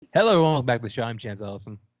Hello, everyone. Welcome back to the show. I'm Chance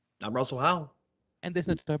Ellison. I'm Russell Howe. And this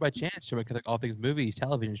is Talk by Chance, where we cover all things movies,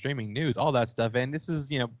 television, streaming, news, all that stuff. And this is,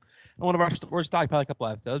 one of our we're talking probably a couple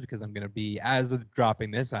episodes because I'm going to be, as of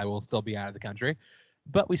dropping this, I will still be out of the country.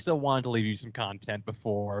 But we still wanted to leave you some content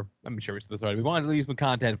before, I'm sure we said this already, we wanted to leave you some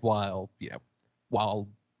content while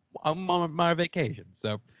I'm on my vacation.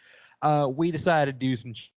 So we decided to do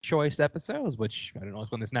some choice episodes, which I don't know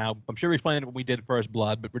explain this now. I'm sure we explained it when we did First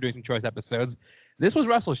Blood, but we're doing some choice episodes. This was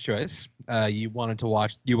Russell's choice. You wanted to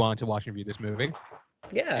watch and review this movie.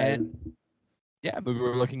 Yeah. And yeah, but we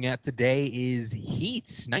were looking at today is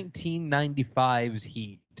Heat, 1995's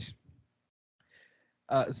Heat.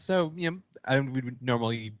 So we would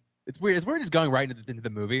normally it's weird just going right into the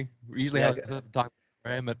movie. We usually have to talk,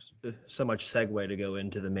 right? But so much segue to go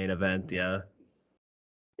into the main event. Yeah.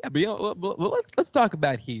 Yeah, but let's talk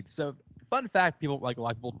about Heat. So, fun fact: a lot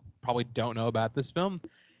of people probably don't know about this film.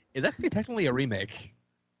 It's actually technically a remake.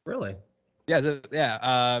 Really?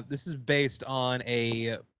 Yeah. This is based on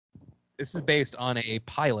a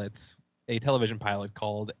pilot, a television pilot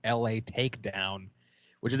called L.A. Takedown,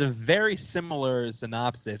 which is a very similar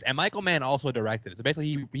synopsis. And Michael Mann also directed it. So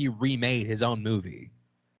basically, he remade his own movie.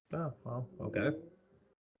 Oh, well, okay.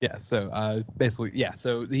 Yeah, so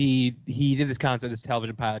so he did this concept, this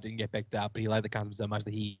television pilot didn't get picked up, but he liked the concept so much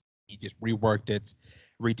that he just reworked it,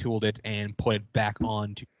 retooled it, and put it back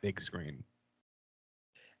onto the big screen.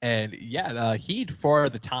 And Heat for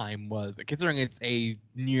the time was, considering it's a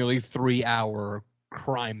nearly 3-hour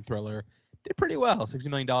crime thriller, did pretty well. $60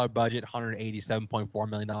 million budget, $187.4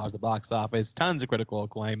 million at the box office, tons of critical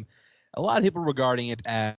acclaim. A lot of people regarding it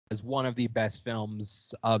as one of the best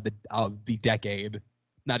films of the decade.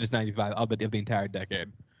 Not just 95, of the entire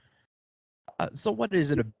decade. So what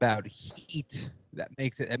is it about Heat that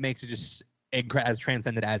makes it just as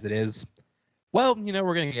transcendent as it is? Well,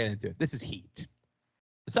 we're going to get into it. This is Heat.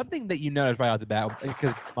 Something that you notice right off the bat,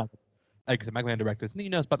 because Michael Mann directed, something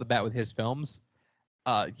you notice about the bat with his films,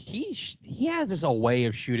 he has this a way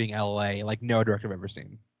of shooting L.A. like no director I've ever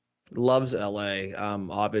seen. Loves L.A.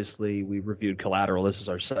 Obviously, we reviewed Collateral. This is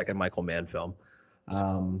our second Michael Mann film.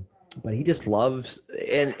 But he just loves,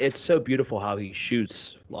 and it's so beautiful how he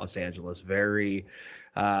shoots Los Angeles. Very,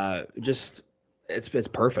 it's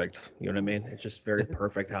perfect. You know what I mean? It's just very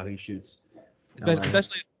perfect how he shoots.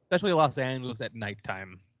 Especially Los Angeles at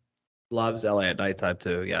nighttime. Loves LA at nighttime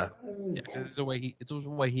too. Yeah. It's the way he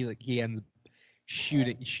ends up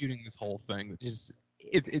shooting this whole thing. It's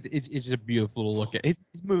just a beautiful to look at. His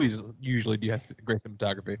movies usually do have great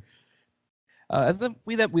cinematography.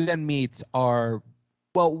 We then meet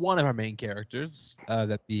one of our main characters,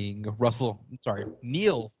 that being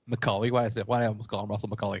Neil McCauley. Why did I almost call him Russell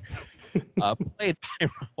McCauley? Played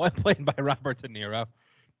by Robert De Niro.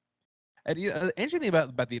 And the interesting thing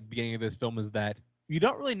about the beginning of this film is that you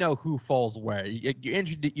don't really know who falls where.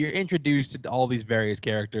 You're introduced to all these various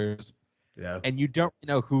characters, and you don't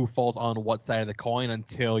know who falls on what side of the coin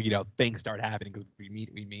until things start happening. Because we meet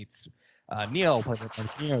Neil, played by De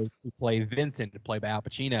Niro, who played Vincent, played by Al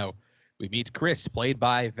Pacino. We meet Chris, played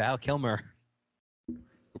by Val Kilmer.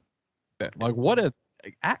 Val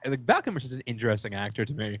Kilmer's just an interesting actor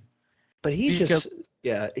to me. But he's just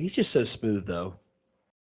so smooth though.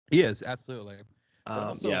 He is, absolutely.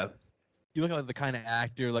 You look at the kind of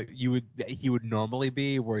actor he would normally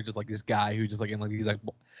be, where he's just like this guy who just he's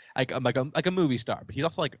like a movie star, but he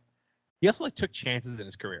also took chances in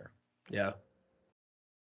his career. Yeah.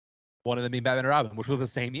 One of them being Batman and Robin, which was the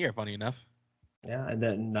same year, funny enough. Yeah, and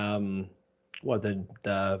then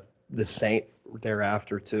the Saint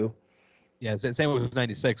thereafter too. Yeah, same was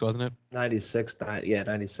 96, wasn't it? 96,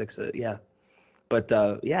 96. Yeah, but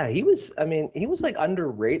he was. I mean, he was like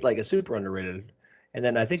underrated, like a super underrated. And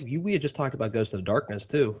then I think we had just talked about Ghost of the Darkness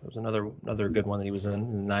too. It was another good one that he was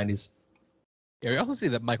in the 90s. Yeah, we also see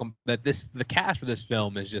that the cast for this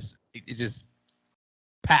film is just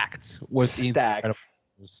packed with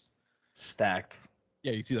stacked.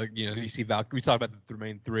 Yeah, you see Val. We talked about the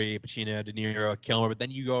main three: Pacino, De Niro, Kilmer. But then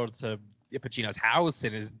you go to Pacino's house,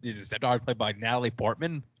 and his stepdaughter played by Natalie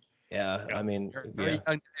Portman. Yeah, I mean,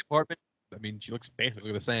 young Portman. I mean, she looks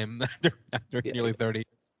basically the same after nearly 30.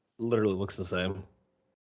 Literally looks the same.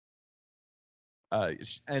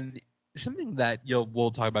 And something that we'll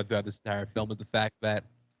talk about throughout this entire film is the fact that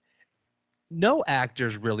no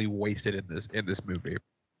actors really wasted in this movie.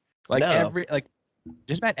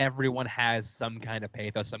 Just about everyone has some kind of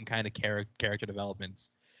pathos, some kind of character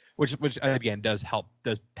developments, which again does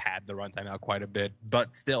pad the runtime out quite a bit. But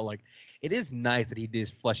still, it is nice that he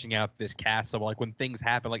is fleshing out this cast. So when things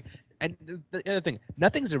happen, and the other thing,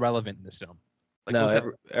 nothing's irrelevant in this film.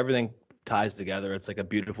 Everything ties together. It's like a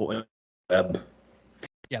beautiful web.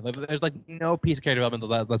 Yeah, there's like no piece of character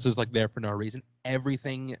development that's just like there for no reason.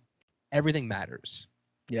 Everything matters.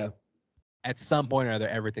 Yeah. At some point or other,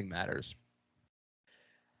 everything matters.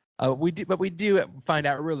 We do find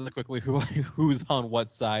out really quickly who's on what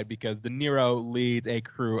side, because De Niro leads a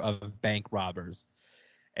crew of bank robbers,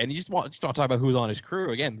 and you just want to talk about who's on his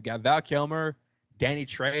crew again. You got Val Kilmer, Danny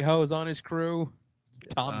Trejo is on his crew,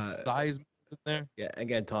 Tom Sizemore is in there. Yeah,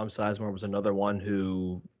 again, Tom Sizemore was another one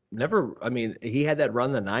who never. I mean, he had that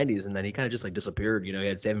run in the '90s, and then he kind of just like disappeared. You know, he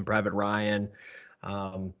had Saving Private Ryan,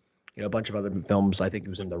 a bunch of other films. I think he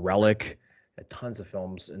was in The Relic, had tons of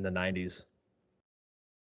films in the '90s.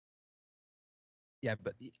 Yeah,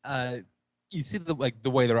 but you see the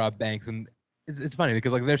way they rob banks, and it's funny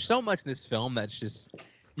because like there's so much in this film that's just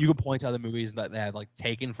you could point to other movies that they have like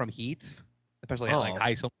taken from Heat, especially like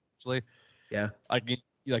Heist, actually. Yeah.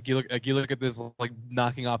 You look at this like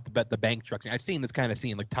knocking off the bank trucks. I've seen this kind of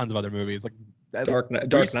scene like tons of other movies, like Dark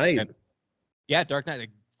Knight. Yeah, Dark Knight.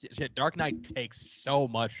 Like, Dark Knight takes so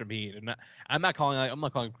much from Heat, and I'm not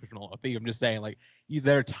calling criminal a thief. I'm just saying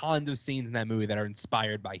there are tons of scenes in that movie that are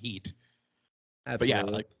inspired by Heat.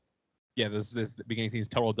 Absolutely. But yeah, this beginning scene is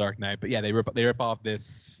total Dark Knight. But yeah, they rip off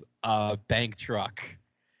this bank truck,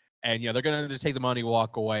 and they're gonna just take the money,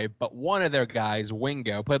 walk away. But one of their guys,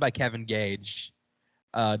 Wingo, played by Kevin Gage,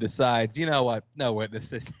 decides, you know what, no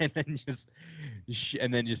witnesses, and then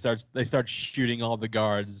they start shooting all the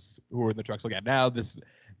guards who were in the truck. So yeah, now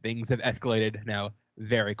things have escalated now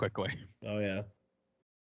very quickly. Oh yeah,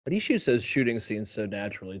 but he shoots those shooting scenes so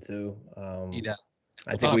naturally too. He does.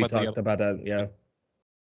 I think we talked about that. Yeah.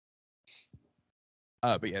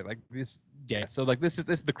 But yeah, like this. Yeah, so like this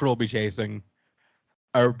is the crew will be chasing,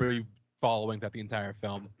 or be following throughout the entire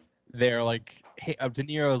film. They're like, De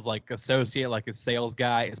Niro's like associate, like his sales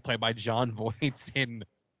guy, is played by Jon Voight, and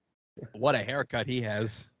what a haircut he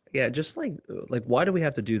has. Yeah, just like why do we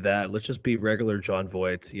have to do that? Let's just be regular Jon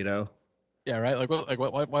Voight, you know? Yeah, right. Like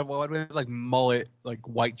mullet, like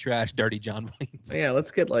white trash, dirty Jon Voight. Yeah, let's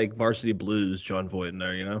get like Varsity Blues Jon Voight in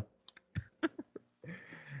there, you know?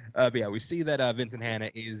 But yeah, we see that Vincent Hanna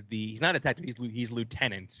he's not a detective, he's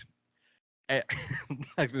lieutenant.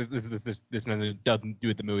 This doesn't do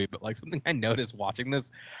with the movie, but like something I noticed watching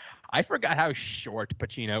this, I forgot how short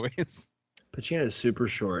Pacino is. Pacino is super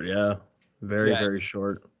short, yeah, very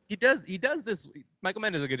short. He does this. Michael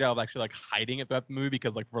Mann does a good job of actually like hiding it throughout the movie,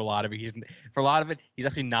 because like for a lot of it he's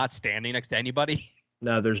actually not standing next to anybody.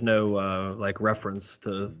 No, there's no like reference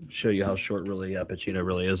to show you how short really Pacino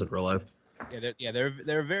really is in real life. Yeah, there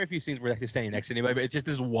are very few scenes where he's actually standing next to anybody, but it's just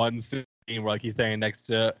this one scene where like he's standing next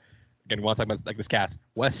to. Again, we want to talk about like this cast: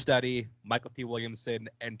 Wes Studi, Michael T. Williamson,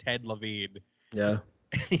 and Ted Levine. Yeah,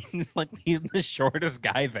 he's the shortest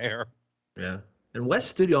guy there. Yeah, and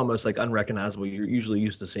Wes Studi almost like unrecognizable. You're usually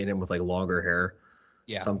used to seeing him with like longer hair.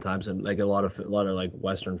 Yeah. Sometimes in like a lot of like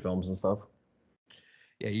Western films and stuff.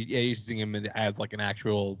 Yeah, you used to see him as like an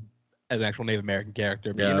actual Native American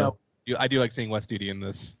character. But I do like seeing Wes Studi in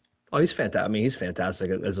this. Oh, he's fantastic. I mean, he's fantastic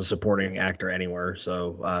as a supporting actor anywhere.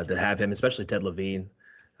 So to have him, especially Ted Levine.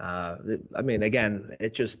 I mean, again,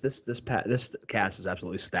 it just this cast is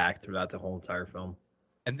absolutely stacked throughout the whole entire film.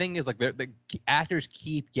 And the thing is, like, the actors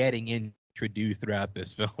keep getting introduced throughout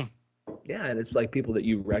this film. Yeah, and it's like people that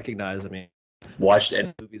you recognize. I mean, watched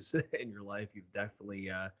any movies in your life, you've definitely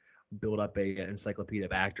built up an encyclopedia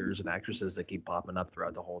of actors and actresses that keep popping up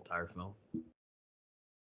throughout the whole entire film.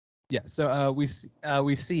 Yeah, so we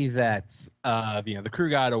see that the crew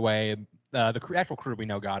got away. The actual crew we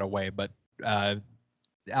know got away, but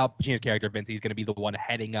Al Pacino's character Vince, he's going to be the one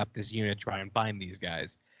heading up this unit to try and find these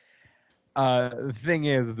guys. The thing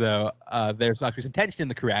is, though, there's actually some tension in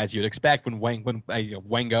the crew, as you'd expect. When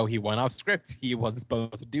Wengo, he went off script, he wasn't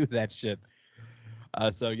supposed to do that shit.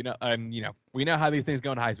 So we know how these things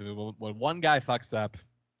go in high school. When one guy fucks up,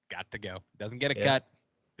 got to go. Doesn't get a cut,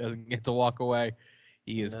 doesn't get to walk away.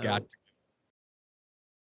 He has got to.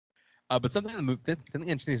 But something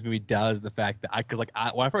interesting this movie does, the fact that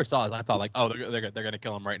when I first saw it, I thought like, oh, they're gonna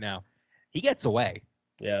kill him right now. He gets away.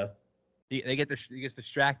 Yeah. He gets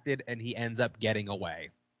distracted and he ends up getting away.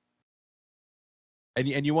 And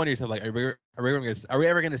you wonder yourself, like, are we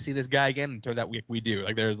ever gonna see this guy again? And it turns out we do.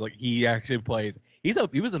 Like, there's like he actually plays. He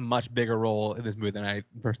was a much bigger role in this movie than I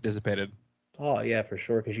first anticipated. Oh yeah, for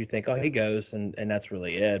sure. Because you think, oh, he goes, and that's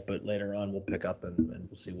really it. But later on, we'll pick up and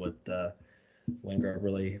we'll see what Wingard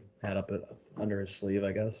really had under his sleeve.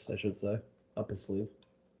 I guess I should say up his sleeve.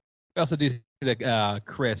 We also do see that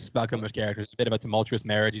Chris Balcomer's character is a bit of a tumultuous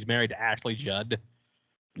marriage. He's married to Ashley Judd.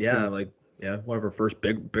 Yeah, one of her first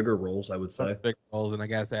bigger roles, I would say. Big roles, and I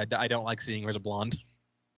guess I don't like seeing her as a blonde.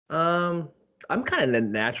 I'm kind of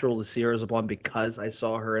natural to see her as a blonde because I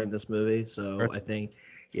saw her in this movie. So First, I think,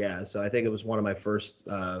 yeah. So I think it was one of my first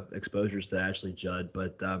exposures to Ashley Judd.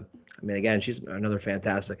 But I mean, again, she's another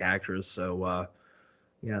fantastic actress. So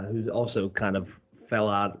yeah, who's also kind of fell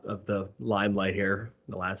out of the limelight here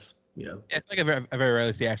in the last, yeah, I feel like I very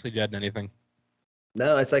rarely see Ashley Judd in anything.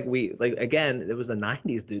 No, it's like again, it was the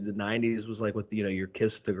 '90s, dude. The '90s was like with your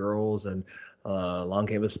Kiss the Girls and Long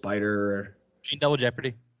Came a Spider. She in Double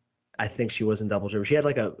Jeopardy. I think she was in Double Jeopardy. She had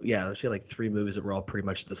like three movies that were all pretty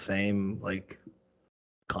much the same like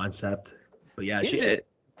concept. But yeah, The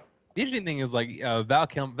interesting thing is like Val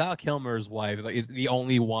Kilmer's wife like, is the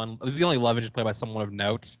only love interest played by someone of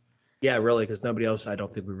note. yeah, really, because nobody else I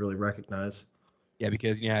don't think we really recognize. Yeah,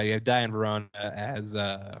 because you have Diane Verona as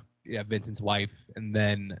Vincent's wife, and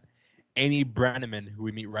then Amy Brenneman, who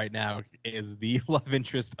we meet right now, is the love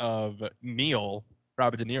interest of Neil,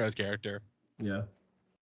 Robert De Niro's character. Yeah.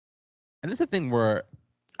 And this is a thing where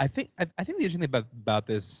I think the interesting thing about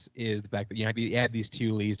this is the fact that you have these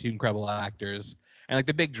two leads, two incredible actors, and like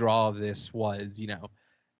the big draw of this was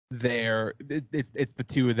it's the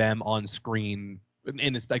two of them on screen,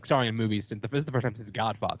 and it's like starring in movies since this is the first time since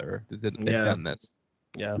Godfather that they've done this.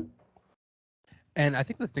 Yeah. And I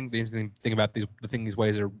think the interesting thing about the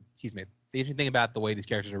interesting thing about the way these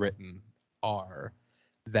characters are written are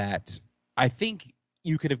that I think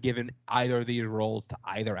you could have given either of these roles to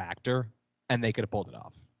either actor, and they could have pulled it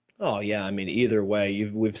off. Oh yeah, I mean either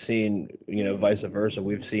way, we've seen vice versa.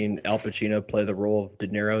 We've seen Al Pacino play the role of De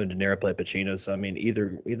Niro, and De Niro play Pacino. So I mean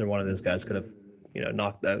either one of those guys could have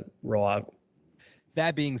knocked that role out.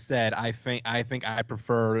 That being said, I think I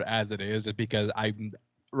prefer as it is, just because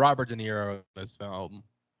Robert De Niro in this film.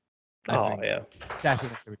 Yeah, That's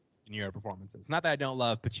what De Niro performances. Not that I don't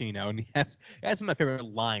love Pacino, and he has some of my favorite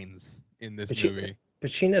lines in this movie.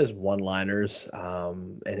 Pacino's one-liners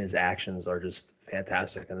and his actions are just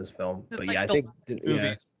fantastic in this film. But yeah, I think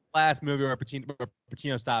last movie where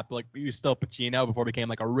Pacino stopped, like, he was still Pacino before it became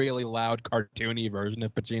like a really loud, cartoony version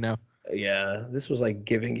of Pacino. Yeah, this was like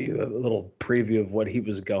giving you a little preview of what he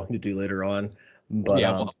was going to do later on. But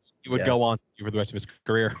yeah, he would go on for the rest of his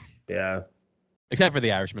career. Yeah, except for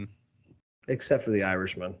The Irishman.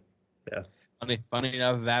 Yeah. Funny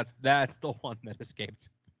enough, that's the one that escaped.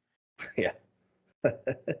 Yeah.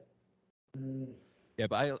 Yeah,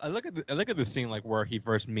 but I look at the scene like where he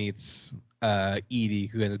first meets Edie,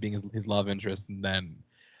 who ends up being his love interest, and then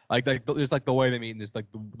like there's like the way they meet, and there's like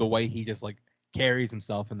the way he just like carries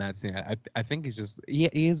himself in that scene. I think he's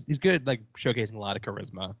good at like showcasing a lot of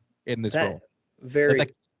charisma in this role. Very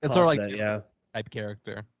it's sort of like yeah, type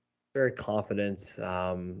character. Very confident,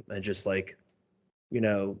 and just like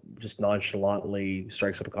just nonchalantly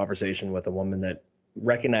strikes up a conversation with a woman that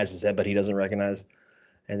recognizes him, but he doesn't recognize,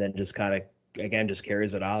 and then just kind of again just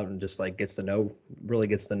carries it out and just like gets to know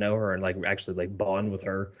her and like actually like bond with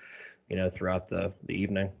her, throughout the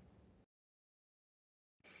evening.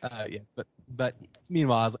 Yeah, but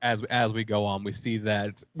meanwhile, as we go on, we see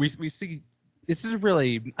that we see this is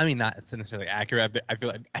really, I mean, not necessarily accurate. I feel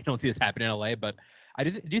like I don't see this happen in LA, but I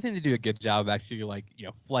do think they do a good job of actually like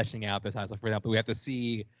fleshing out this house. Like for example, we have to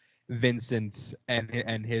see Vincent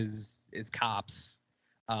and his cops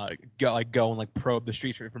go and like probe the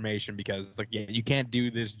streets for information, because like you can't do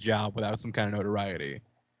this job without some kind of notoriety.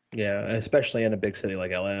 Yeah, especially in a big city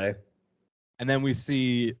like LA. And then we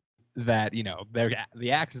see that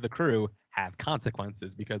the actors of the crew have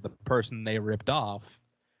consequences, because the person they ripped off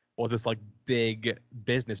was this like big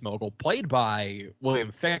business mogul played by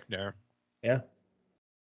William Fichtner. Yeah.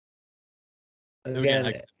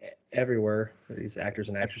 Again, everywhere these actors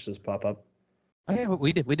and actresses pop up. Oh yeah,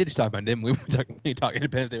 we did just talk about him, didn't we? We talked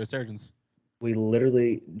Independence Day Resurgence. We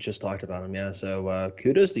literally just talked about him, yeah. So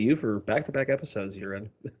kudos to you for back-to-back episodes you're in.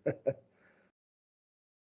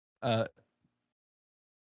 But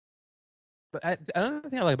another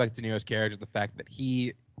thing I like about De Niro's character is the fact that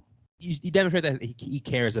he demonstrates that he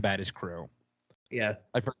cares about his crew. Yeah.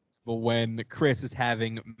 Like for example, when Chris is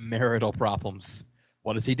having marital problems,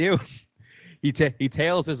 what does he do? He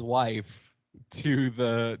tails his wife to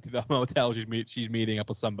the motel she's meeting up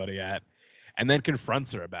with somebody at, and then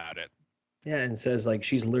confronts her about it. Yeah, and says like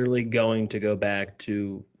she's literally going to go back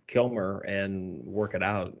to Kilmer and work it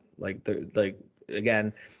out. Like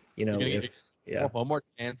again, one more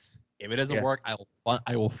chance. If it doesn't work,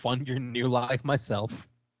 I will fund your new life myself.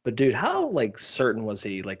 But dude, how like certain was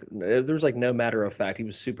he? Like there's like no matter of fact. He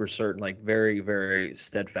was super certain, like very, very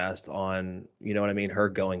steadfast on, her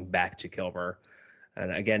going back to Kilmer.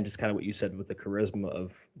 And again, just kind of what you said with the charisma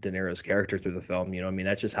of De Niro's character through the film,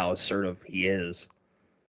 that's just how assertive he is.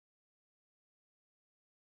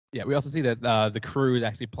 Yeah, we also see that the crew is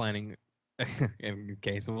actually planning in the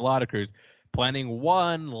case of a lot of crews, planning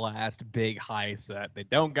one last big heist that they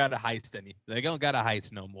don't got to heist any. They don't got to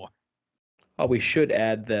heist no more. Oh, we should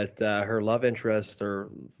add that her love interest or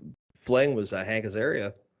fling was Hank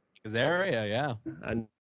Azaria. Azaria, yeah. And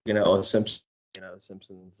Simpsons,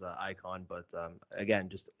 Simpsons icon. But again,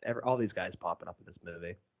 just all these guys popping up in this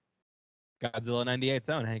movie. Godzilla 98's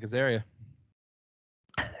own Hank Azaria.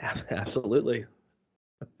 Absolutely.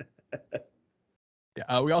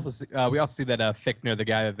 Yeah, we also see that Fichtner, the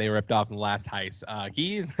guy that they ripped off in the last heist,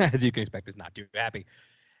 he, as you can expect, is not too happy,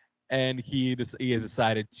 and he has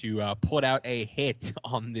decided to put out a hit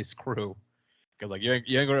on this crew because like you ain't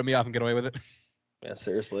gonna rip me off and get away with it. Yeah,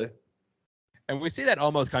 seriously. And we see that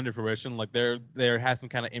almost come to fruition. Like there has some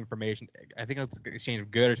kind of information. I think it's exchange of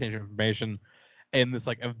good or exchange of information in this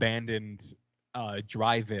like abandoned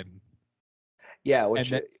drive-in. Yeah,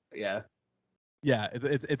 Yeah,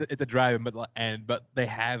 it's a drive-in, but they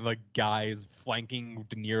have like guys flanking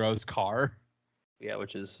De Niro's car. Yeah,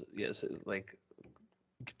 which is like you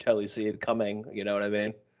can totally see it coming. You know what I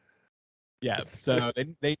mean? Yeah, so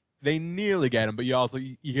they nearly get him, but you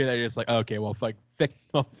hear that it's like, okay, well, like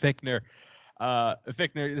Fichtner,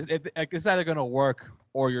 it's either gonna work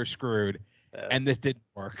or you're screwed, and this didn't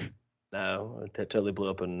work. No, it totally blew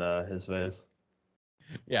up in his face.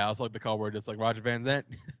 Yeah, also like the call where just like Roger Van Zant.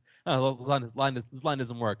 Oh, this line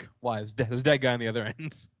doesn't work. Why? There's a dead guy on the other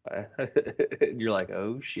end. You're like,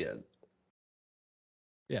 oh shit.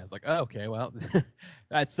 Yeah, it's like, oh, okay, well,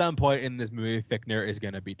 at some point in this movie, Fichtner is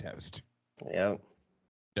gonna be toast. Yeah.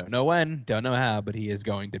 Don't know when, don't know how, but he is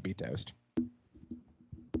going to be toast.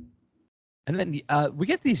 And then we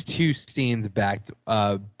get these two scenes back to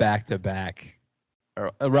back,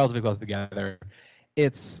 or relatively close together.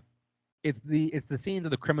 It's the scenes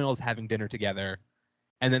of the criminals having dinner together,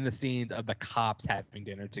 and then the scenes of the cops having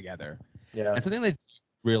dinner together. Yeah. And something they do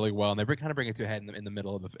really well, and they kind of bring it to a head in the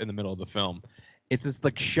middle of the film. It's just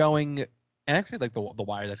like showing, and actually like the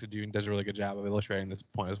Wire actually does a really good job of illustrating this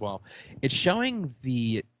point as well. It's showing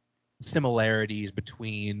the similarities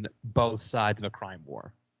between both sides of a crime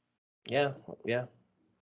war. Yeah. Yeah.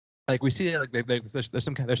 Like we see like there's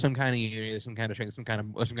some kind of unity, there's some kind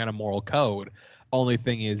of moral code. Only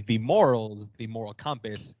thing is the moral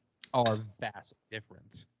compass are vastly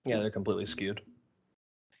different. Yeah, they're completely skewed.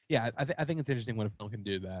 Yeah, I think it's interesting when a film can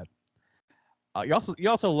do that. You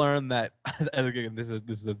also learn that, and again, this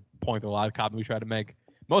is a point that a lot of cop movies try to make.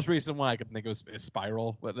 Most recent one I could think of is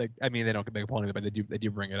Spiral. But like, I mean, they don't make a point of it, but they do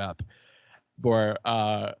bring it up. Where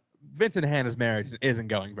Vincent Hanna's marriage isn't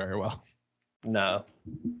going very well. No.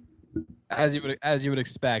 As you would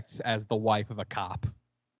expect, as the wife of a cop.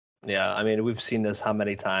 Yeah, I mean, we've seen this how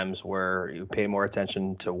many times where you pay more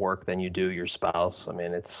attention to work than you do your spouse. I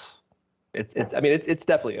mean, it's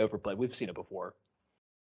definitely overplayed. We've seen it before.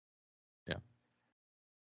 Yeah.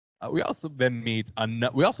 We also meet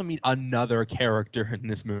another character in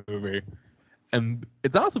this movie, and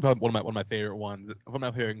it's also probably one of my favorite ones. One of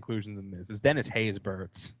my favorite inclusions in this is Dennis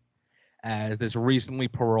Haysbert as this recently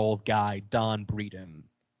paroled guy, Don Breeden.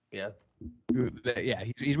 Yeah.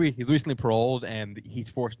 He's recently paroled and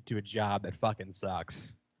he's forced into a job that fucking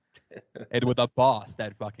sucks, and with a boss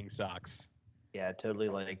that fucking sucks. Yeah, totally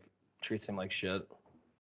like treats him like shit.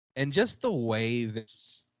 And just the way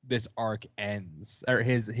this arc ends, or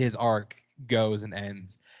his arc goes and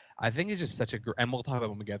ends, I think it's just such a and we'll talk about it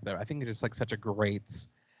when we get there. I think it's just like such a great,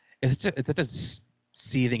 it's such a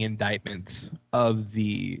seething indictment of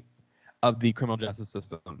the criminal justice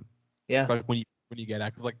system. Yeah. But when you get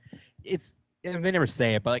out, because like it's, and they never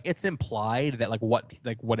say it, but like it's implied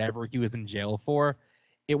that whatever he was in jail for,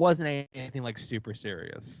 it wasn't anything like super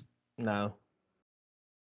serious. No.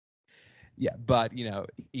 Yeah, but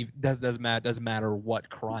it doesn't matter what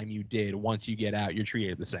crime you did. Once you get out, you're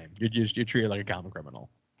treated the same. You're treated like a common criminal.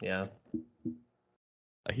 Yeah.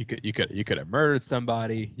 Like you could have murdered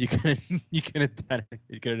somebody. You could have done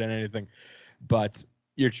anything, but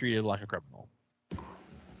you're treated like a criminal.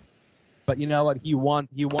 But you know what? He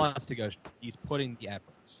wants to go. He's putting the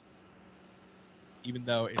efforts, even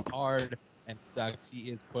though it's hard and sucks.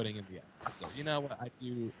 He is putting in the effort. So you know what? I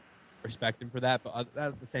do respect him for that, but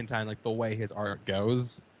at the same time, like the way his art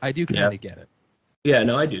goes, I do kind of get it. Yeah,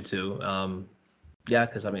 no, I do too. Yeah,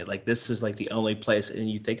 because I mean, like this is like the only place, and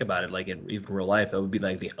you think about it, like in even real life, it would be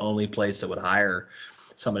like the only place that would hire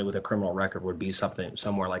somebody with a criminal record would be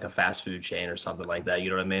somewhere like a fast food chain or something like that.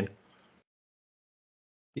 You know what I mean?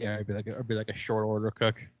 Yeah, it'd be like a short order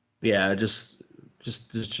cook. Yeah, just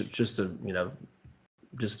a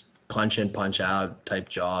just punch in, punch out type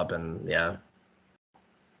job, and yeah.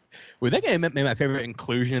 Well, that game made my favorite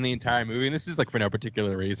inclusion in the entire movie, and this is like for no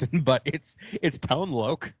particular reason, but it's Tone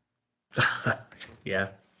Loc. Yeah.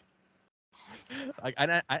 Like,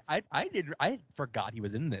 I forgot he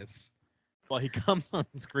was in this. Well, he comes on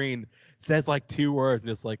the screen, says like 2 words, and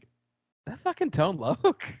just like, that fucking Tone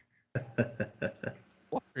Loc?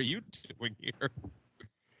 What are you doing here?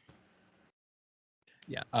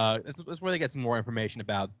 Yeah, that's where they get some more information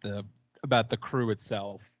about the crew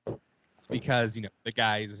itself, because the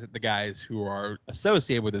guys who are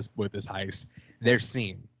associated with this heist, they're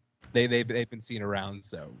seen, they've been seen around,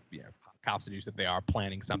 so cops deduce that they are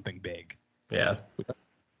planning something big. Yeah.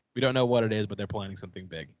 We don't know what it is, but they're planning something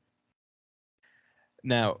big.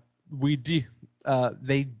 Now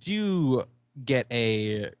they do get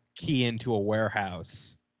a key into a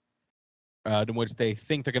warehouse, in which they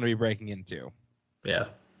think they're going to be breaking into. Yeah.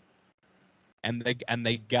 And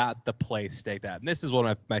they got the place staked out. And this is one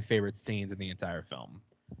of my favorite scenes in the entire film,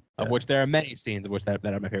 of which there are many scenes of which that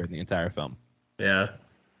are my favorite in the entire film. Yeah.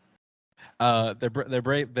 Robert De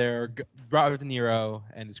Niro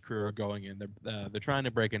and his crew are going in. They're trying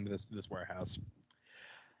to break into this warehouse.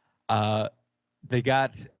 They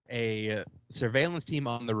got a surveillance team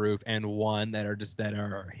on the roof and one that are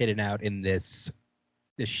hidden out in this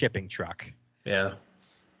shipping truck. Yeah.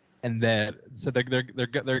 And then so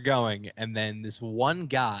they're going, and then this one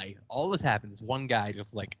guy, all this happens, one guy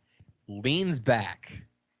just like leans back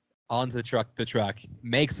onto the truck,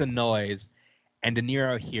 makes a noise, and De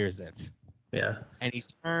Niro hears it. Yeah. And he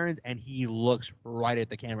turns and he looks right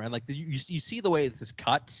at the camera, and like you see the way this is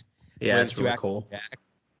cut. Yeah, it's really cool. Yeah.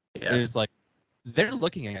 It's like they're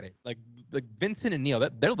looking at it, like Vincent and Neil,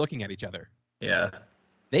 they're looking at each other. Yeah.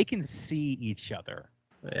 They can see each other.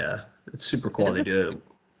 Yeah, it's super cool they do it.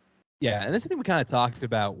 Yeah, and this is the thing we kind of talked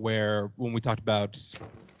about when we talked about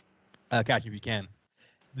Catch Me If You Can.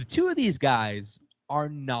 The two of these guys are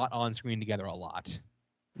not on screen together a lot.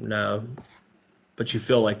 No, but you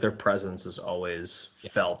feel like their presence is always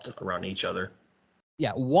felt around each other.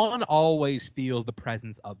 Yeah, one always feels the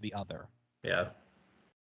presence of the other. Yeah.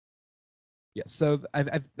 Yeah, so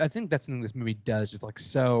I think that's something this movie does just like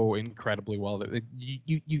so incredibly well. That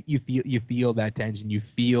you feel that tension. You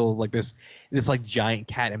feel like this like giant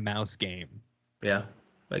cat and mouse game. Yeah,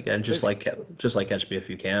 again, just like Catch Me If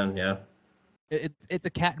You Can. Yeah. It's a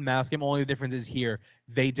cat and mouse game. Only the difference is here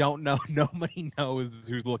they don't know. Nobody knows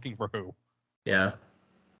who's looking for who. Yeah.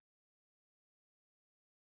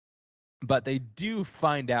 But they do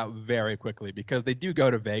find out very quickly because they do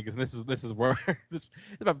go to Vegas, and this is where this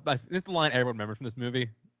is the line everyone remembers from this movie.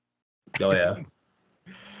 Oh yeah.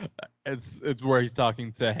 it's where he's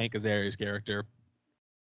talking to Hank Azaria's character.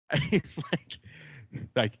 He's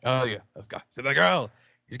like, oh yeah, let's go. So the girl,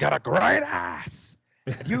 he's got a great ass.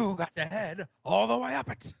 And you got the head all the way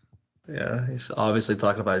up it. Yeah, he's obviously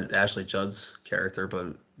talking about Ashley Judd's character,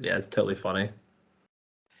 but yeah, it's totally funny.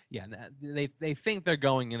 Yeah, they think they're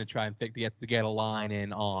going in to try and to get a line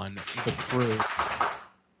in on the crew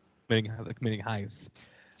committing heists,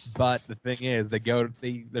 but the thing is, they're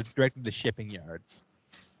directed to the shipping yard.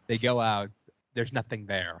 They go out, there's nothing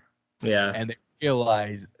there. Yeah, and they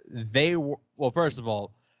realize first of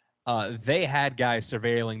all, they had guys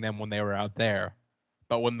surveilling them when they were out there,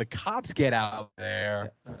 but when the cops get out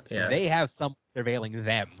there, they have someone surveilling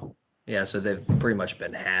them. Yeah, so they've pretty much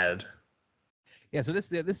been had. Yeah, so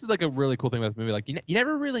this is like a really cool thing about this movie. Like you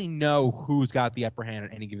never really know who's got the upper hand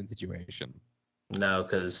in any given situation. No,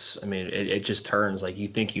 because I mean, it just turns like you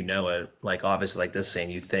think you know it. Like obviously, like this scene,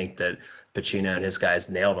 you think that Pacino and his guys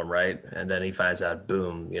nailed him, right? And then he finds out,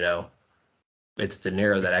 boom, it's De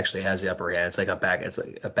Niro that actually has the upper hand. It's like a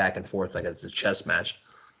back and forth, like it's a chess match.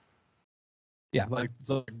 Yeah,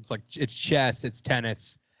 it's chess, it's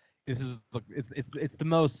tennis. This is it's the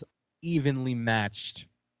most evenly matched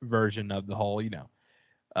version of the whole, we got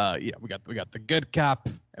the good cop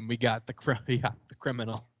and we got the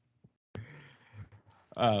criminal.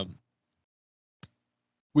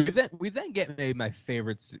 We then get my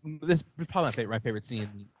favorite. This is probably my favorite scene in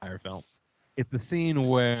the entire film. It's the scene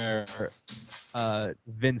where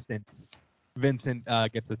Vincent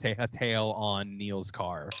gets a tail on Neil's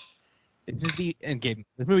car. This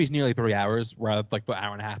movie's nearly 3 hours. We're at like the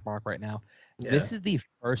hour and a half mark right now. Yeah. This is the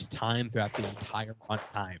first time throughout the entire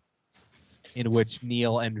runtime in which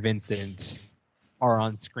Neil and Vincent are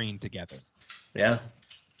on screen together. Yeah.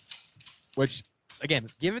 Which, again,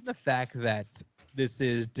 given the fact that this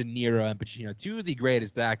is De Niro and Pacino, two of the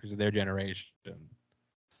greatest actors of their generation,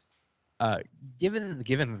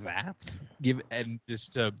 given that, and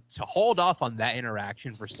just to hold off on that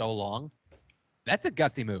interaction for so long, that's a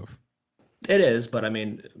gutsy move. It is, but I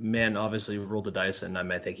mean, man, obviously rolled the dice, and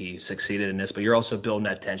I think he succeeded in this. But you're also building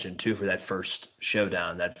that tension too for that first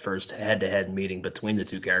showdown, that first head-to-head meeting between the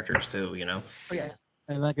two characters too. Oh, yeah,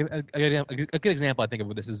 And like a good example I think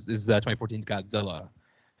of this is 2014's Godzilla,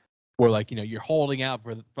 where like you're holding out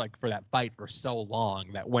for that fight for so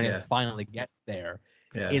long that when it finally gets there,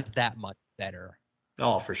 it's that much better.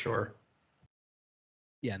 Oh, for sure.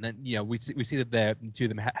 Yeah, and then we see that the two of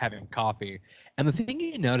them having coffee, and the thing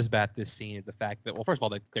you notice about this scene is the fact that, well, first of all,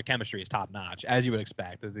 their chemistry is top notch, as you would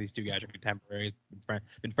expect. That these two guys are contemporaries,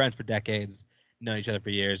 been friends for decades, known each other for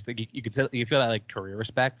years. You feel that like career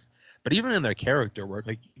respect, but even in their character work,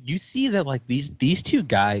 like you see that like these two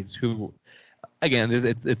guys who, again,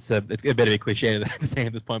 it's a bit of a cliche to say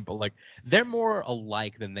at this point, but like they're more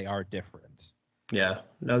alike than they are different. Yeah,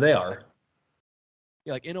 no, they are.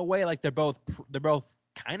 Yeah, like in a way, like they're both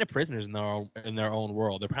kind of prisoners in their own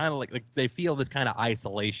world. They're kind of like they feel this kind of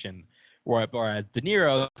isolation, whereas De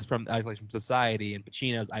Niro's from isolation from society, and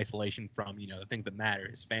Pacino's isolation from the things that matter,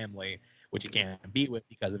 his family, which he can't be with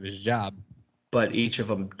because of his job. But each of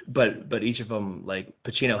them, like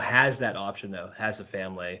Pacino has that option though, has a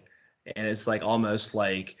family, and it's like almost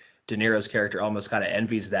like De Niro's character almost kind of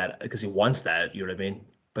envies that because he wants that. You know what I mean?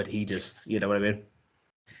 But he just, you know what I mean?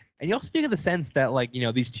 And you also get the sense that like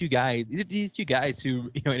these two guys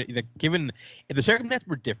who given if the circumstances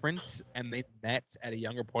were different and they met at a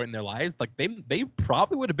younger point in their lives, like they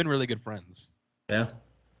probably would have been really good friends. Yeah.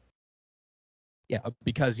 Yeah,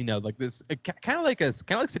 because like this kind of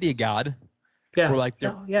like City of God. Yeah. Where like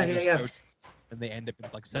yeah. So, and they end up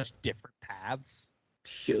in like such different paths.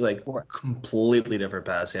 Like completely different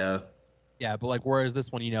paths. Yeah. Yeah, but like whereas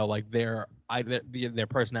this one, like their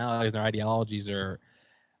personalities and their ideologies are.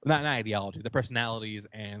 Not ideology, the personalities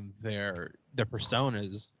and their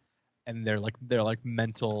personas and their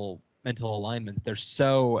mental alignments, they're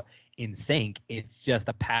so in sync. It's just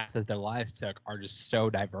the path that their lives took are just so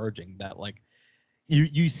diverging that like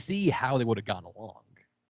you see how they would have gone along.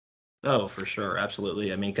 Oh, for sure,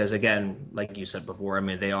 absolutely. I mean, because again, like you said before, I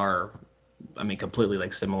mean they are, completely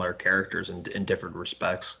like similar characters in different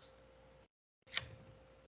respects.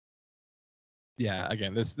 Yeah,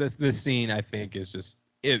 again, this scene I think is just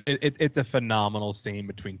it's a phenomenal scene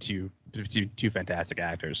between two fantastic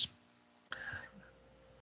actors.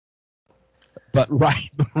 But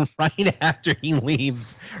right after he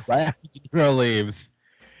leaves, right after De Niro leaves,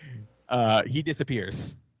 he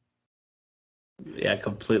disappears. Yeah,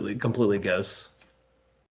 completely goes.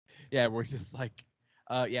 Yeah, we're just like,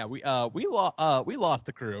 we lost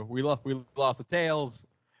the crew. We lost the tails.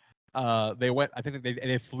 They went. I think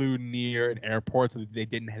they flew near an airport, so they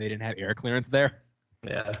didn't have air clearance there.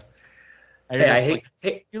 Yeah.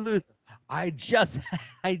 Hey, you lose them. I just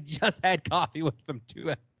had coffee with them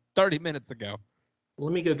 30 minutes ago.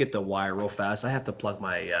 Let me go get the wire real fast. I have to plug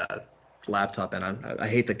my laptop in. I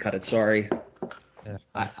hate to cut it. Sorry. Yeah.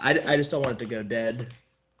 I just don't want it to go dead.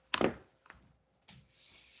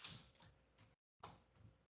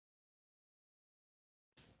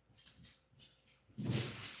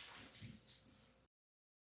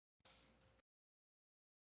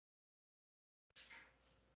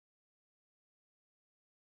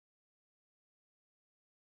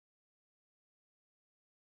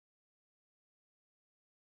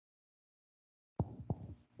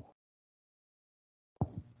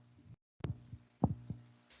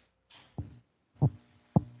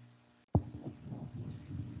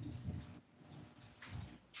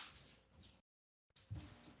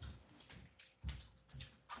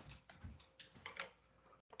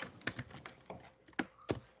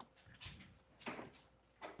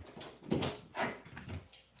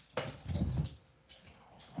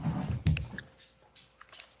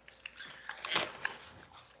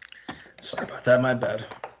 Sorry about that, my bad.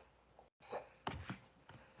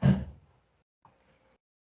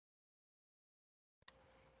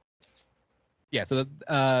 Yeah, so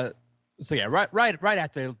right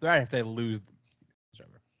after they lose. So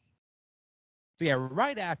yeah,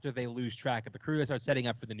 right after they lose track of the crew, they start setting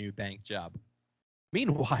up for the new bank job.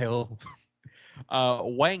 Meanwhile,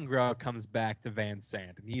 Waingro comes back to Van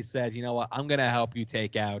Sant and he says, "You know what? I'm gonna help you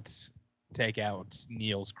take out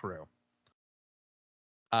Neil's crew."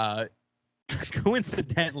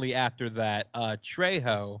 Coincidentally, after that,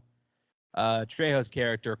 Trejo's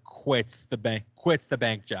character quits the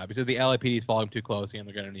bank job. He said the LAPD is following too closely and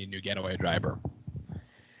they're going to need a new getaway driver.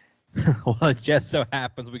 Well, it just so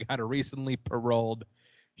happens we got a recently paroled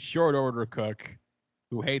short order cook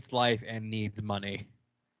who hates life and needs money.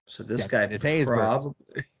 So this guy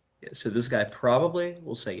probably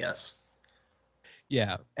will say yes.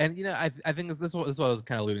 Yeah, and I think this is what I was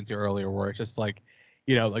kind of alluding to earlier, where it's just like,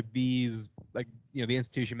 like these, like the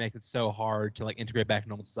institution makes it so hard to like integrate back into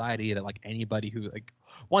normal society that like anybody who like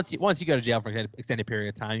once you go to jail for an extended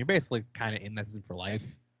period of time, you're basically kind of in that system for life.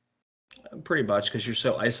 Pretty much, because you're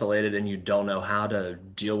so isolated and you don't know how to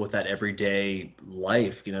deal with that everyday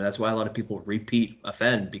life. That's why a lot of people repeat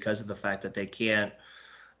offend, because of the fact that they can't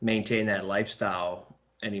maintain that lifestyle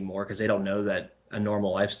anymore, because they don't know that a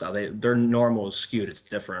normal lifestyle, their normal is skewed. It's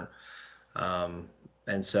different.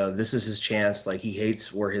 And so this is his chance. Like, he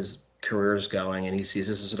hates where his career is going, and he sees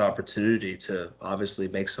this as an opportunity to obviously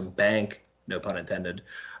make some bank, no pun intended,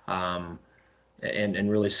 um, and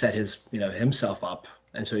really set his himself up,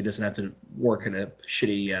 and so he doesn't have to work in a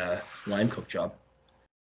shitty line cook job.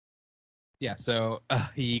 Yeah, so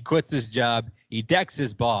he quits his job. He decks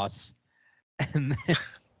his boss, and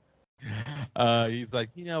then he's like,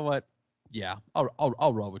 you know what? Yeah,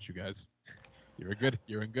 I'll roll with you guys.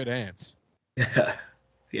 You're in good hands. Yeah,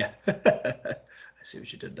 yeah. I see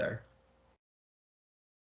what you did there.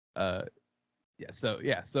 So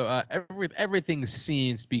everything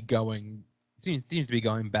seems to be going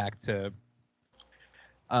back to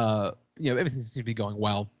everything seems to be going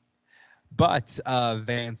well. But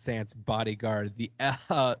Van Sant's bodyguard,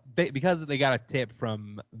 because they got a tip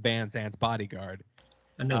from Van Sant's bodyguard,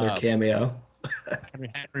 Another cameo.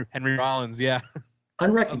 Henry Rollins, yeah,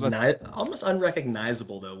 Almost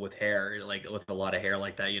unrecognizable though, with hair, like with a lot of hair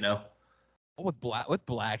like that. with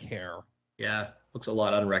black hair. Yeah, looks a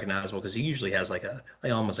lot unrecognizable, because he usually has like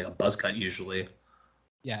almost like a buzz cut usually.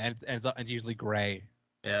 Yeah, and it's usually gray.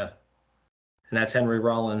 Yeah, and that's Henry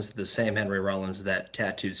Rollins, the same Henry Rollins that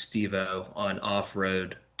tattooed Steve-O on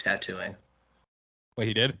Off-Road Tattooing. Wait,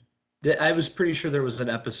 he did? I was pretty sure there was an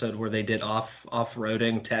episode where they did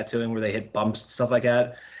off-roading tattooing, where they hit bumps and stuff like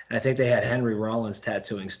that, and I think they had Henry Rollins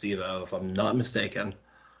tattooing Steve-O, if I'm not mistaken.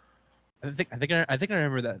 I think I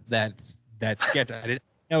remember that sketch. I didn't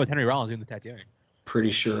know it was Henry Rollins doing the tattooing.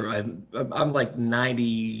 Pretty sure. I'm like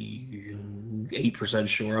 98%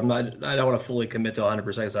 sure. I don't want to fully commit to 100%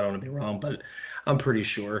 because I don't want to be wrong, but I'm pretty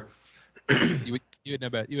sure. You would know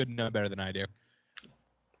better. You would know better than I do.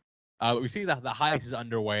 We see that the heist is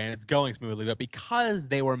underway and it's going smoothly, but because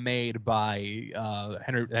they were made by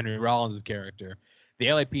Henry Rollins' character, the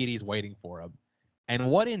LAPD is waiting for him. And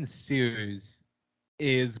what ensues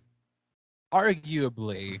is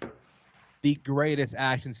arguably the greatest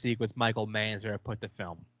action sequence Michael Mann's ever put to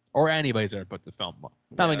film, or anybody's ever put to film.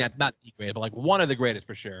 Not the greatest, but like one of the greatest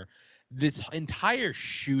for sure. This entire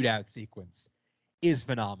shootout sequence is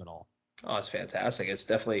phenomenal. Oh, it's fantastic. It's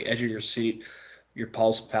definitely edge of your seat, your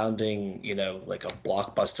pulse pounding, like a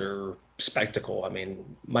blockbuster spectacle. I mean,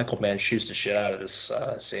 Michael Mann shoots the shit out of this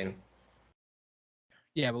scene.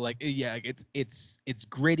 Yeah, but it's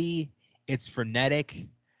gritty, it's frenetic,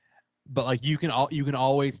 but like you can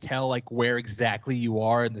always tell like where exactly you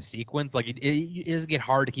are in the sequence. Like it doesn't get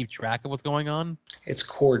hard to keep track of what's going on. It's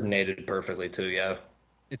coordinated perfectly too. Yeah,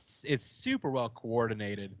 it's super well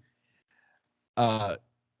coordinated.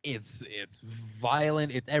 It's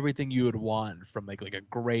violent. It's everything you would want from like a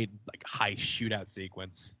great like high shootout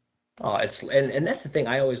sequence. Oh, and that's the thing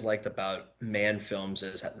I always liked about Mann films,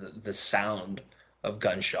 is the sound of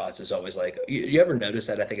gunshots is always like, you ever notice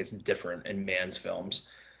that? I think it's different in Mann's films.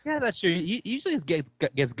 Yeah, that's true. He usually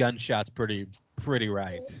gets gunshots pretty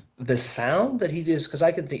right. The sound that he does, because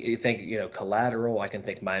I can think Collateral. I can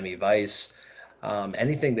think Miami Vice.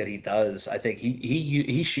 Anything that he does, I think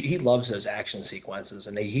he loves those action sequences,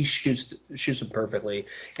 and he shoots them perfectly.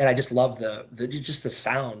 And I just love just the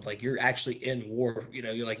sound, like you're actually in war.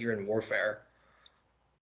 You're in warfare.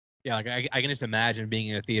 Yeah, like I can just imagine being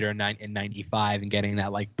in a theater in '95 and getting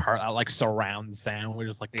that like surround sound, where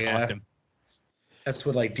just like constant. That's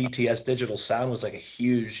what like DTS Digital Sound was like a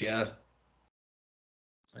huge, yeah.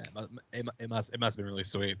 It must have been really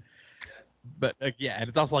sweet. But yeah, and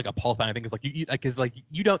it's also like a pulse band. I think it's like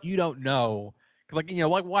you don't know, because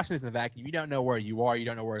like watching this in a vacuum, you don't know where you are, you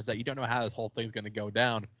don't know where it's at, you don't know how this whole thing's gonna go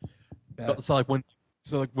down. Yeah.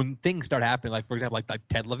 So when things start happening, like for example, like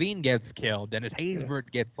Ted Levine gets killed, Dennis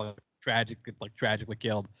Haysbert gets tragically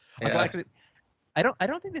killed. Yeah. Actually, I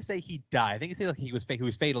don't think they say he died. I think they say like he was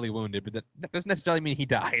fatally wounded, but that doesn't necessarily mean he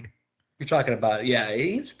died. You're talking about, yeah,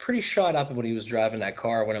 he was pretty shot up when he was driving that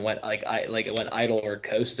car, when it went it went idle or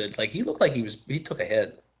coasted. Like he looked like he took a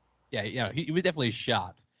hit. Yeah, he was definitely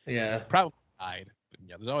shot. Yeah, probably died, but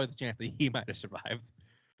there's always a chance that he might have survived.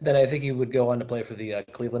 Then I think he would go on to play for the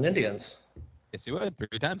Cleveland Indians. Yes, he would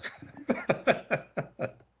 3 times.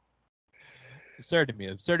 Absurd to me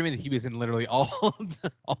that he was in literally all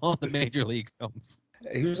the major league films.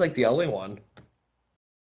 He was like the only one,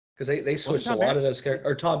 because they switched a lot of those characters.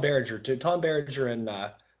 Or Tom Berenger and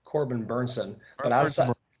Corbin Burnson, but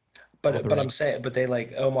outside. But I'm saying, but they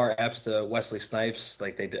like Omar Epps to Wesley Snipes,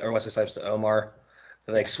 like they did, or Wesley Snipes to Omar.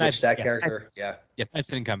 They like switched that character. Yeah. Yes, Snipes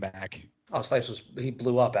didn't come back. Oh, he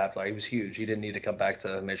blew up after. He was huge. He didn't need to come back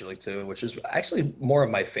to Major League Two, which is actually more of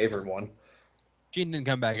my favorite one. Gene didn't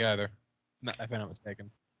come back either. No, if I'm not mistaken.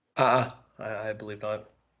 I believe not.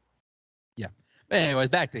 Yeah. But anyways,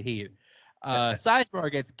 back to Heat.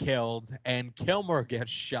 Sizemore gets killed, and Kilmer gets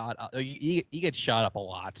shot up. He gets shot up a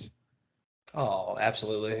lot. Oh,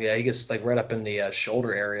 absolutely. Yeah, he gets like right up in the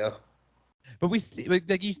shoulder area. But we see,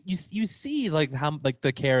 like you see, like how like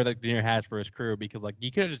the care that Junior has for his crew, because like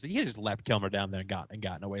you could have just left Kilmer down there and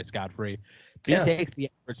gotten away scot free. But Yeah. he takes the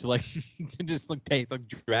effort to like to just like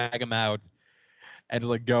drag him out and just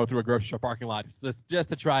like go through a grocery store parking lot just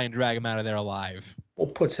to try and drag him out of there alive. Well,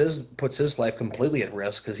 puts his life completely at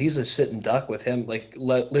risk because he's a sitting duck with him, like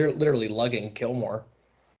literally lugging Kilmore.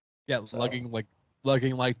 Yeah, So, lugging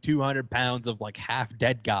like 200 pounds of like half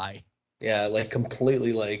dead guy. yeah, like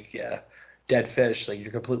completely like dead fish. Like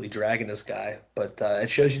you're completely dragging this guy, but it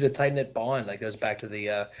shows you the tight knit bond. That goes back to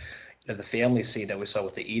the family scene that we saw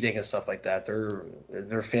with the eating and stuff like that.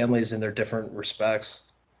 They're families in their different respects.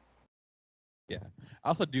 Yeah, I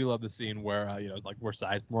also do love the scene where like where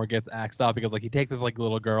Sizemore gets axed off because like he takes this like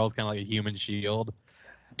little girl's kind of like a human shield.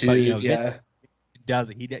 Dude, But yeah.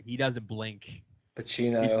 he doesn't blink.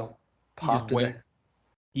 Pacino He just popped it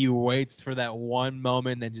he waits for that one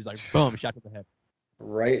moment, and then just like boom, shot to the head.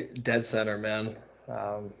 right dead center, man.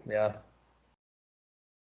 Yeah.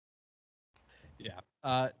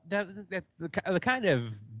 Yeah. That's the kind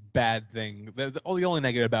of bad thing. The only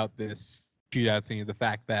negative about this shootout scene is the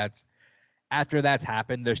fact that after that's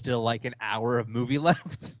happened, there's still like an hour of movie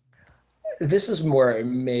left. This is more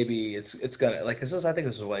maybe it's gonna like this is I think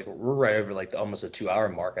this is like we're right over like almost a 2 hour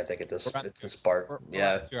mark I think at this part.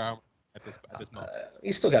 Yeah. 2 hours at this moment.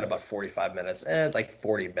 You still got about 45 minutes and like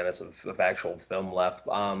 40 minutes of actual film left.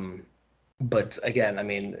 But again, I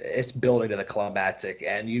mean, it's building to the climactic,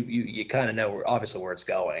 and you kind of know obviously where it's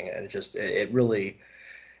going, and it really,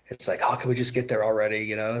 it's like, how can we just get there already?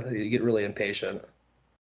 You get really impatient.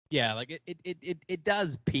 Yeah, like it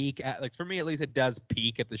does peak at, like, for me at least, it does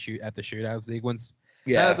peak at the shootout sequence.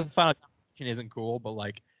 Yeah. The final competition isn't cool, but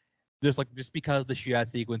like there's like just because the shootout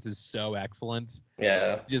sequence is so excellent,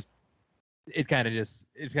 Yeah. it's kind of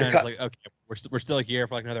like, okay, we're still here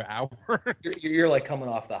for like another hour. You're like coming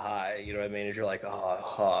off the high, you know what I mean? And you're like,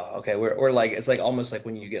 okay, we're like, it's like almost like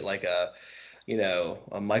when you get like a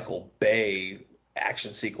Michael Bay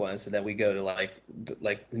action sequence, and then we go to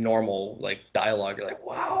like normal like dialogue. You're like,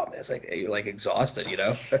 wow, man, it's like you're like exhausted, you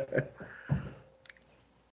know?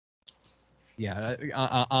 Yeah,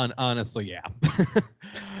 honestly,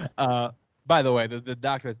 yeah. By the way, the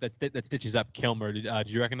doctor that stitches up Kilmer, did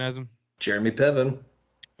you recognize him? Jeremy Piven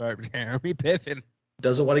Jeremy Piven.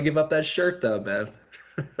 doesn't want to give up that shirt though, man.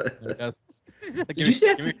 Did you see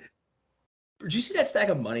that? Did you see that stack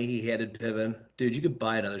of money he handed Piven? Dude, you could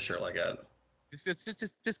buy another shirt like that.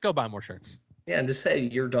 Just go buy more shirts. Yeah, and just say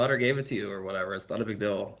your daughter gave it to you or whatever. It's not a big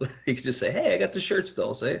deal. You could just say, "Hey, I got the shirt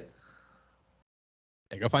still." See?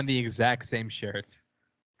 Yeah, go find the exact same shirt.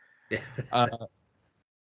 Yeah.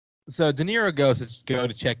 So De Niro goes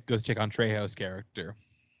to check on Trejo's character,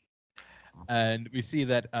 and we see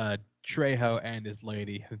that Trejo and his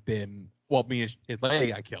lady have been, well, his lady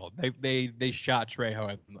got killed. They shot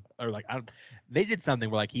Trejo, they did something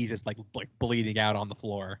where like he's just like bleeding out on the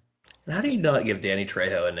floor. How do you not give Danny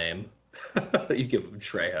Trejo a name? You give him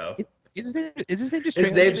Trejo. Is his name just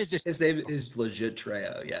Trejo? His name is legit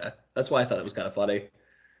Trejo. Yeah, that's why I thought it was kind of funny.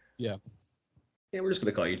 Yeah. Yeah, we're just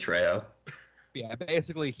gonna call you Trejo. Yeah,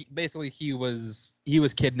 basically he was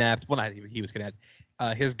kidnapped. Well, not even he was kidnapped.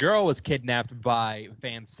 His girl was kidnapped by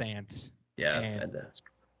Van Sant. Yeah, and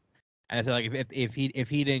I said, like, if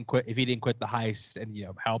he didn't quit the heist and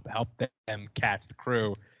help them catch the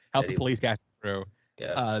crew, help the police catch the crew,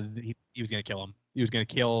 he was gonna kill him. He was gonna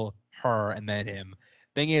kill her and then him.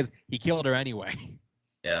 Thing is, he killed her anyway.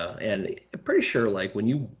 Yeah, and I'm pretty sure like when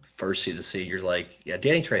you first see the scene, you're like, yeah,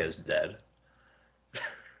 Danny Trejo's dead.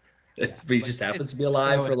 He just happens to be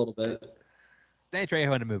alive for a little bit. Danny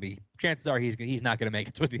Trejo in a movie, chances are he's not going to make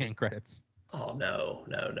it to the end credits. Oh no.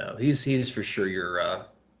 He's for sure your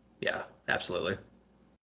yeah, absolutely.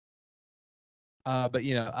 But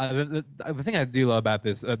the thing I do love about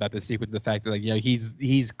this sequence, the fact that, like,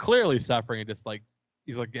 he's clearly suffering, and just like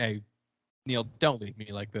he's like, hey, Neil, don't leave me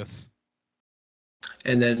like this.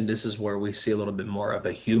 And then this is where we see a little bit more of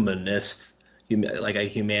a humanist, like a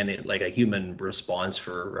human response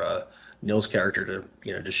for Neil's character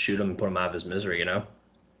to just shoot him and put him out of his misery,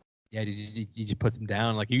 Yeah, you just put him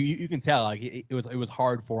down. Like you can tell, like it was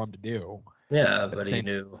hard for him to do. Yeah, but he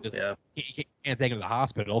knew. Yeah, he can't take him to the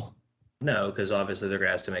hospital. No, because obviously they're going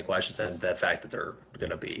to ask too many questions, and the fact that they're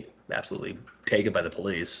going to be absolutely taken by the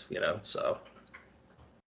police, so.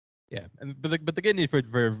 Yeah, but the good news for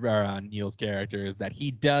Neil's character is that he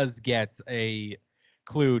does get a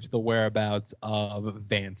clue to the whereabouts of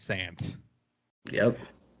Van Sant. Yep.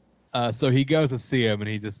 So he goes to see him, and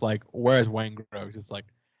he's just like, "Where's Waingro?" He's just like,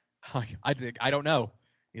 I don't know."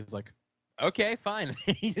 He's like, "Okay, fine."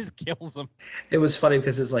 He just kills him. It was funny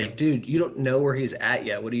because it's like, dude, you don't know where he's at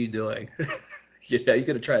yet. What are you doing? You could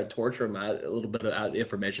have tried to torture him out a little bit of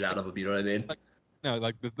information out of him. You know what I mean? No,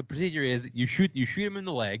 like the procedure is you shoot him in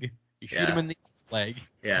the leg, you shoot him in the leg,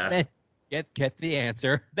 yeah, then get the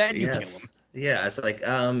answer, then you kill him. Yeah, it's like,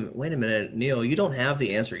 wait a minute, Neil, you don't have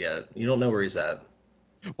the answer yet. You don't know where he's at.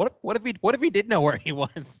 What if he did know where he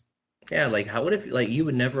was? Yeah, like what if like you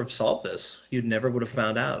would never have solved this? You never would have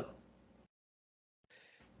found out.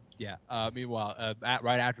 Yeah. Meanwhile,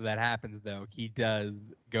 right after that happens, though, he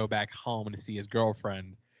does go back home to see his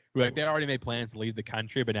girlfriend. Who, like, they already made plans to leave the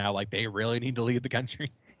country, but now, like, they really need to leave the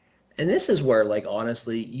country. And this is where, like,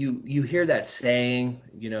 honestly, you hear that saying,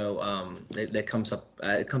 that comes up.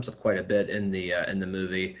 It comes up quite a bit in the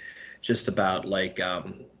movie, just about like,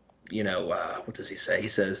 what does he say? He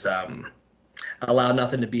says, "Allow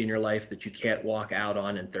nothing to be in your life that you can't walk out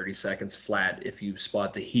on in 30 seconds flat if you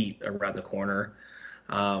spot the heat around the corner."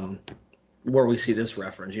 Where we see this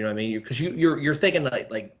reference, you know what I mean? Because you're thinking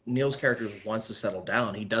like Neil's character wants to settle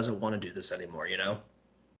down. He doesn't want to do this anymore,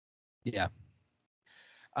 Yeah.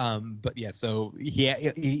 But yeah, so he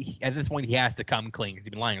at this point he has to come clean because he's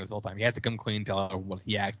been lying this whole time. He has to come clean, tell her what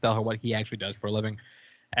he actually does for a living,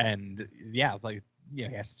 and yeah, like he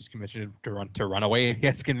has to just convince her to run away. He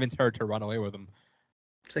has to convince her to run away with him.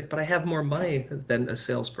 It's like, but I have more money than a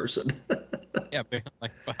salesperson. Yeah, but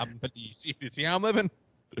you see how I'm living?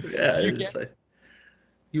 Yeah,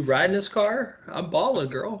 you riding this car? I'm balling,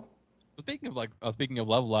 girl. Speaking of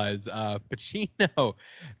love lies, Pacino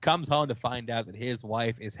comes home to find out that his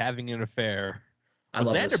wife is having an affair with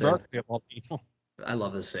Sandra Berkeley of all people. I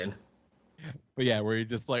love this scene. But yeah, where he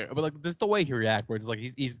just like, but like, this is the way he reacts, where it's like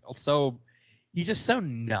he's just so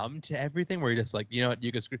numb to everything, where he's just like, you know what,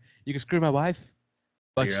 you can screw my wife,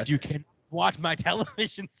 but you can watch my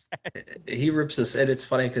television set. He rips us, and it's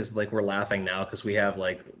funny because like we're laughing now because we have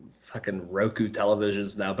like fucking Roku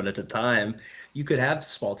televisions now, but at the time you could have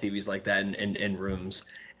small TVs like that in rooms.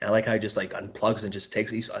 And I like how he just like unplugs and just takes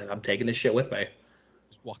these. I'm taking this shit with me.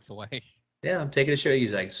 Just walks away. Yeah, I'm taking this shit.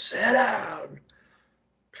 He's like, sit down.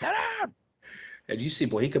 Shut up. And you see,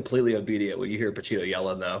 boy, he completely obedient when you hear Pacino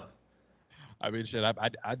yelling though. I mean, shit.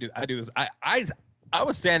 I do this. I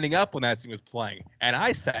was standing up when that scene was playing, and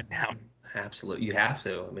I sat down. Absolutely, you have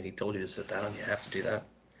to. I mean, he told you to sit down. You have to do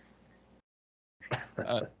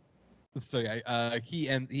that. So yeah, he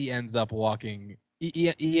ends up walking.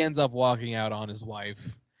 He ends up walking out on his wife.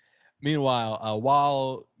 Meanwhile,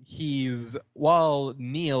 while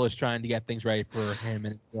Neil is trying to get things ready for him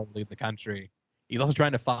and to leave the country, he's also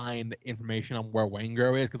trying to find information on where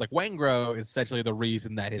Waingro is, because like Waingro is essentially the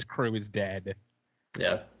reason that his crew is dead.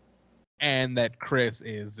 Yeah. And that Chris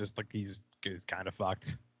is just like he's kind of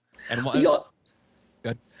fucked. And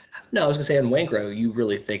good. No, I was gonna say on Waingro, you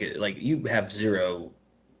really think it like you have zero,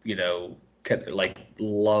 like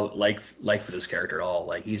love like for this character at all.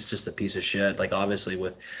 Like he's just a piece of shit. Like obviously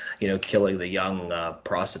with, killing the young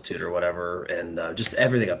prostitute or whatever, and just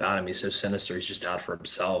everything about him. He's so sinister. He's just out for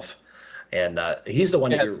himself, and he's the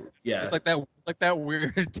one It's like that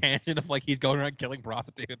weird tangent of like he's going around killing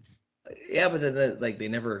prostitutes. Yeah, but then like they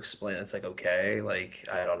never explain. It's like, okay, like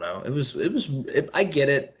I don't know. I get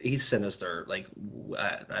it. He's sinister. Like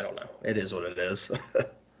I don't know. It is what it is.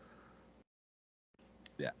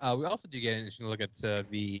 Yeah. We also do get an interesting look at the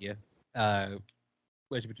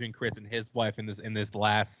relationship between Chris and his wife in this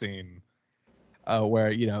last scene,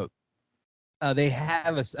 where they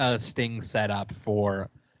have a sting set up for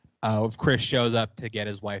if Chris shows up to get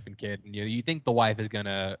his wife and kid, and you think the wife is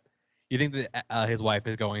gonna. You think that his wife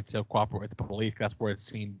is going to cooperate with the police? That's where it's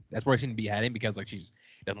seen. That's where it seems to be heading because like she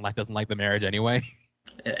doesn't like the marriage anyway.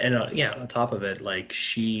 And on top of it, like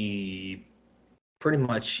she's pretty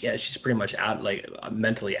much out, like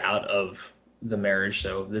mentally out of the marriage.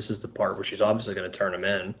 So this is the part where she's obviously going to turn him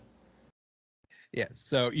in. Yeah.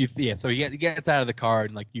 So he gets out of the car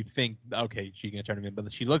and like you think, okay, she's going to turn him in,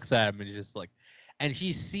 but she looks at him and he's just like, and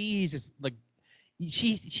she sees just like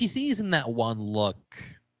she sees in that one look.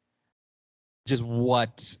 Just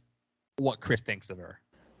what Chris thinks of her.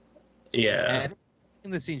 Yeah. And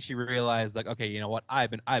in the scene, she realized like, okay, you know what?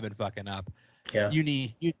 I've been fucking up. Yeah. You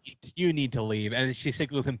need to leave, and she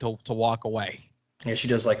signals him to walk away. Yeah, she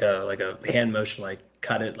does like a hand motion, like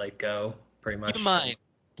cut it, like go, pretty much.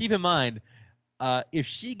 keep in mind, if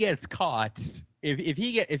she gets caught, if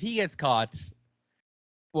he gets caught,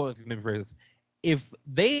 well, let me rephrase this. If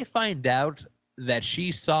they find out that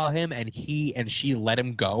she saw him and she let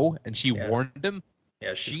him go and she warned him,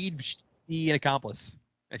 she'd be an accomplice,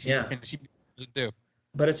 and she doesn't do.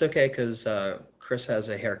 But it's okay because Chris has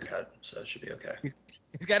a haircut, so it should be okay.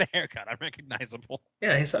 He's got a haircut. Unrecognizable.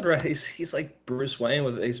 Yeah, he's not right. He's like Bruce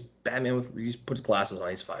Wayne he's Batman with he puts glasses on.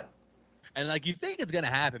 He's fine. And like you think it's gonna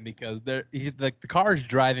happen because the car's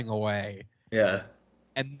driving away. Yeah.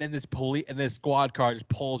 And then this squad car just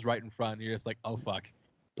pulls right in front, and you're just like, oh fuck.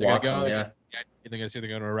 Blocks him, yeah. They're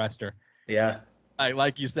gonna arrest her. Yeah.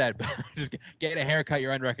 Like you said, just get a haircut.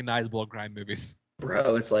 You're unrecognizable in crime movies.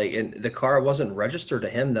 Bro, it's like, and the car wasn't registered to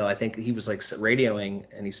him though. I think he was like radioing,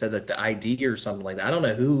 and he said that the ID or something like that. I don't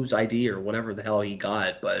know whose ID or whatever the hell he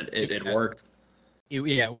got, but it worked.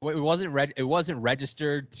 It wasn't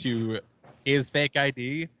registered to his fake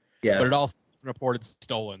ID. Yeah, but it also was reported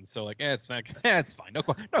stolen. So like, it's fine. It's fine. No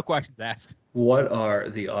questions asked. What are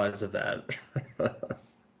the odds of that?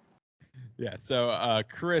 Yeah. So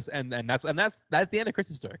Chris, and that's the end of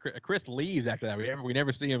Chris's story. Chris leaves after that. We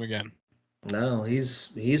never see him again. No,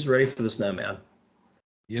 he's ready for the snowman.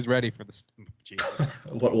 He is ready for the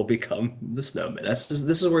what will become the snowman. This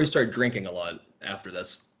is where he started drinking a lot after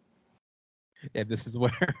this. Yeah, this is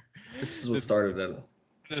what started it.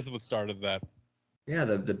 This is what started that. Yeah,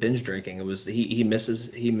 the binge drinking. It was he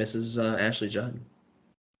misses Ashley Judd.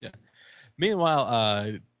 Yeah.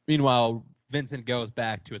 Meanwhile, Vincent goes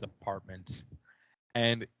back to his apartment,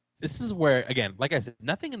 and this is where, again, like I said,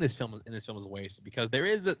 nothing in this film is wasted because there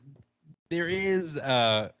is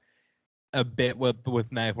a bit with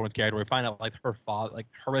Natalie Portman's character where we find out like her father, like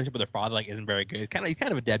her relationship with her father, like isn't very good. He's kind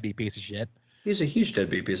of a deadbeat piece of shit. He's a huge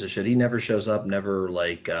deadbeat piece of shit. He never shows up, never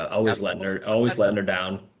like always letting her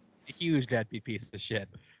down. A huge deadbeat piece of shit.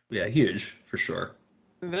 Yeah, huge for sure.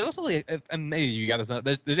 There's also like, and maybe you got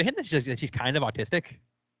this. There's a hint that she's kind of autistic.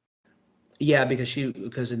 Yeah,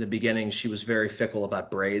 because in the beginning she was very fickle about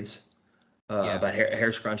braids. About hair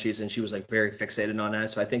scrunchies, and she was like very fixated on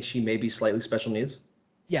that. So I think she may be slightly special needs.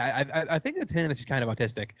 Yeah, I think it's him that she's kind of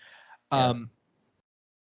autistic.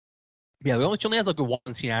 Yeah, we only has like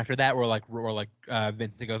one scene after that where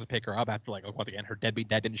Vincent goes to pick her up after once again her deadbeat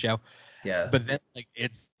dad didn't show. Yeah. But then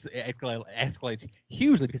it escalates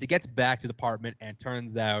hugely because he gets back to his apartment and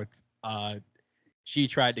turns out she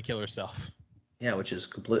tried to kill herself. Yeah, which is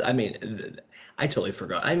complete. I mean, I totally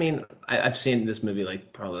forgot. I mean, I've seen this movie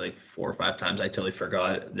probably 4 or 5 times. I totally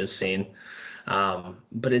forgot this scene.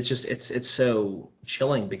 But it's so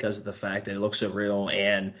chilling because of the fact that it looks so real,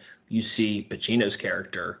 and you see Pacino's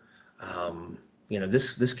character.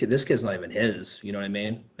 This kid's not even his. You know what I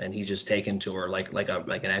mean? And he's just taken to her like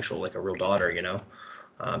a real daughter. You know,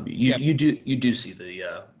 you do see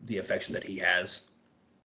the affection that he has.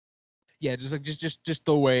 Yeah, just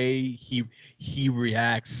the way he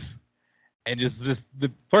reacts, and just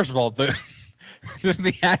the first of all the just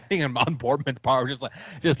the acting on Portman's part,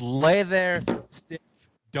 just lay there, stiff,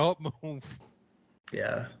 don't move.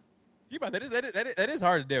 Yeah. That is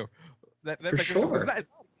hard to do. For sure.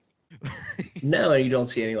 No, you don't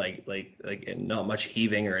see any like not much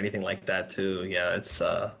heaving or anything like that too. Yeah, it's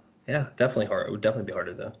definitely hard. It would definitely be hard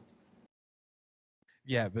to do.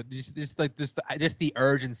 Yeah, but just the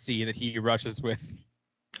urgency that he rushes with.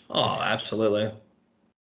 Oh, absolutely.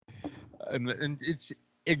 And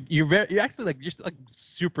you're actually just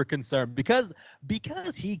super concerned because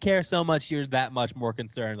he cares so much. You're that much more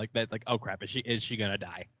concerned. Oh crap, is she gonna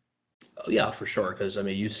die? Oh, yeah, for sure. Because I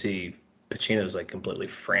mean, you see Pacino's completely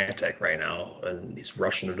frantic right now, and he's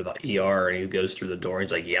rushing into the ER, and he goes through the door.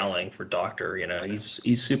 He's yelling for doctor. You know,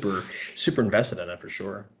 he's super invested in it for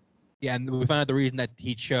sure. Yeah, and we found out the reason that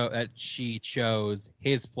she chose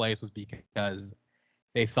his place was because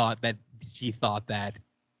she thought that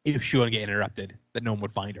if she wouldn't get interrupted, that no one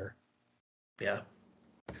would find her. Yeah.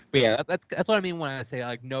 But yeah, that's what I mean when I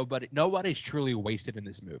say nobody's truly wasted in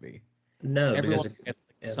this movie. No, everyone because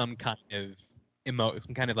gets some kind of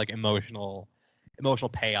emotional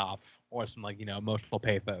payoff or some emotional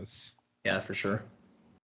pathos. Yeah, for sure.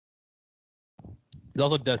 It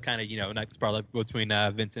also does kind of, nice part between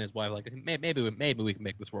Vincent and his wife. Maybe we can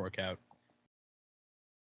make this work out.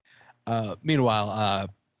 Meanwhile,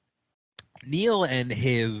 Neil and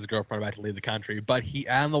his girlfriend are about to leave the country, but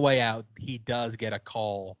on the way out, he does get a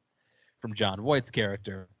call from John Voight's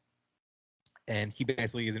character, and he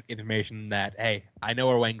basically gives information that, hey, I know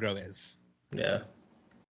where Waingro is. Yeah.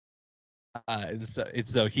 And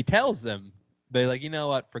so he tells them, they're like, you know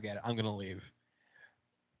what, forget it, I'm gonna leave.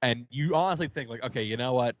 And you honestly think okay, you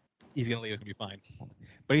know what? He's gonna leave. It's gonna be fine.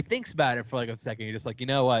 But he thinks about it for like a second. He's just like, you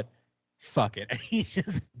know what? Fuck it. And he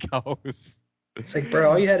just goes. It's like, bro,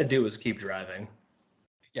 all you had to do was keep driving.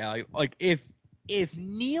 Yeah, like if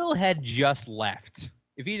Neil had just left,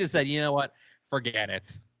 if he just said, you know what, forget it,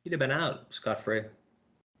 He'd have been out scot-free.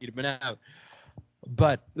 he'd have been out.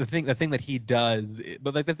 But the thing that he does,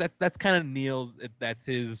 but like that's kind of Neil's. That's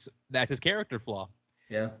his character flaw.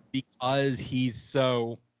 Yeah. Because he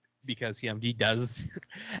does,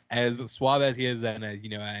 as suave as he is and as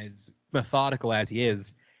as methodical as he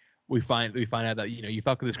is, we find out that you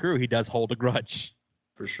fuck with his crew, he does hold a grudge.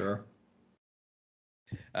 For sure.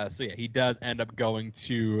 So yeah, he does end up going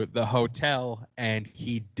to the hotel, and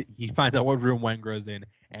he finds out what room Wengro's in,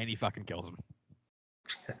 and he fucking kills him.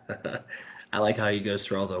 I like how he goes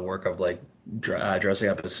through all the work of like dressing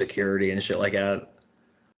up as security and shit like that.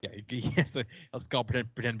 Yeah, he has to. Let's call pretend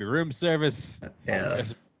to be room service. Yeah.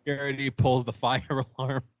 Security pulls the fire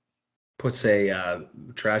alarm. Puts a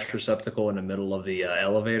trash receptacle in the middle of the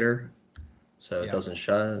elevator, so it doesn't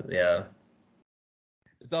shut. Yeah.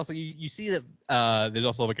 It's also you see that there's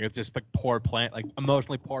also like just like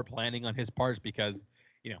emotionally poor planning on his part, because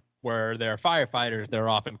where there are firefighters, they're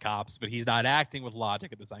often cops, but he's not acting with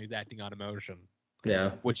logic at this time. He's acting on emotion.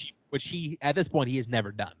 Yeah. Which he at this point he has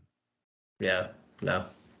never done. Yeah. No.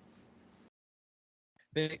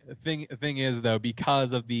 The thing is though,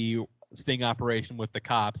 because of the sting operation with the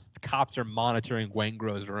cops are monitoring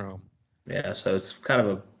Wengro's room. Yeah, so it's kind of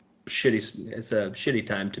a shitty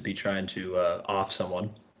time to be trying to off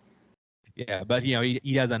someone. Yeah, but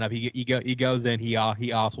he does end up he goes in, he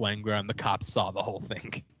offs Wengro, and the cops saw the whole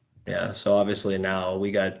thing. Yeah, so obviously now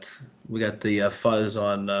we got the fuzz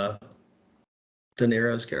on De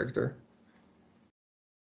Niro's character.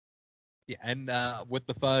 Yeah, and with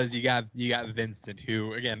the fuzz, you got Vincent,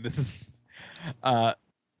 who again, this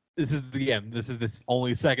is this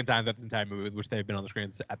only second time that this entire movie, which they've been on the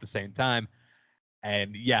screen at the same time,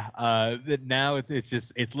 and now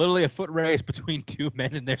it's literally a foot race between two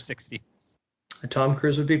men in their 60s. Tom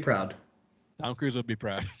Cruise would be proud. Tom Cruise would be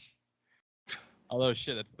proud. Although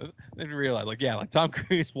shit, I didn't realize Tom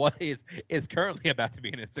Cruise is currently about to be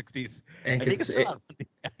in his 60s,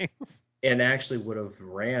 and actually would have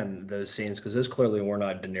ran those scenes because those clearly were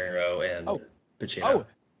not De Niro and Pacino. Oh,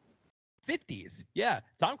 50s. Yeah,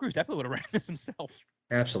 Tom Cruise definitely would have ran this himself.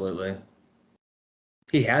 Absolutely.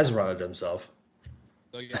 He has run it himself.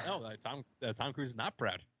 So Tom Cruise is not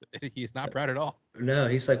proud. He's not proud at all. No,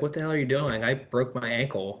 he's like, "What the hell are you doing? I broke my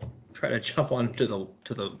ankle trying to jump onto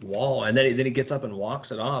the wall," and then he gets up and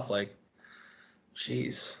walks it off. Like,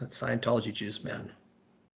 jeez, that's Scientology juice, man.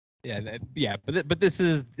 Yeah. But this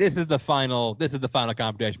is the final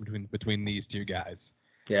competition between these two guys.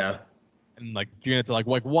 Yeah. And you're gonna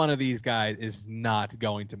tell one of these guys is not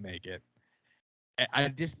going to make it. I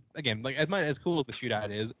just again as cool as the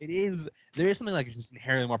shootout is, there is something just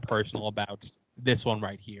inherently more personal about this one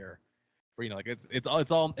right here, where it's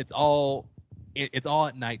all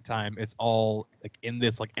at nighttime. It's all in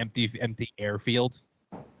this empty airfield.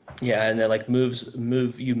 Yeah, and then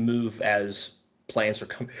you move as planes are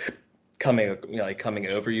coming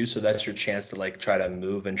over you, so that's your chance to try to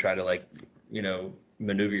move and try to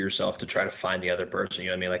maneuver yourself to try to find the other person. You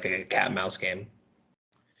know what I mean, like a cat and mouse game.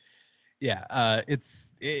 Yeah,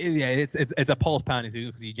 it's a pulse pounding thing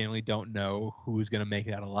because you generally don't know who's gonna make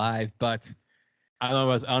it out alive. But I don't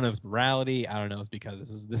know if it's morality. I don't know if it's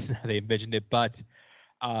because this is how they envisioned it. But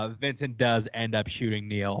Vincent does end up shooting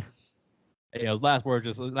Neil. Neil's last words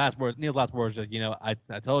just I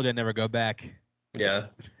told you I'd never go back. Yeah.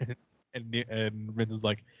 and Vincent's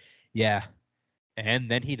like, yeah, and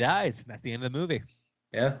then he dies. That's the end of the movie.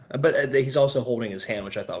 Yeah, but he's also holding his hand,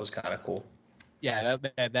 which I thought was kind of cool. Yeah,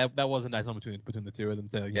 that was a nice one between the two of them.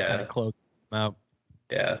 So kind of close them out.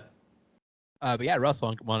 Yeah. But yeah,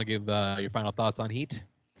 Russell, want to give your final thoughts on Heat?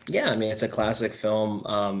 Yeah, I mean it's a classic film.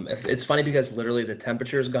 It's funny because literally the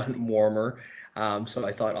temperature has gotten warmer. So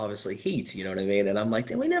I thought obviously Heat, you know what I mean? And I'm like,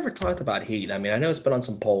 we never talked about Heat. I mean, I know it's been on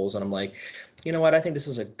some polls, and I'm like, you know what? I think this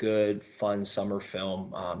is a good, fun summer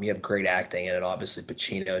film. You have great acting in it, obviously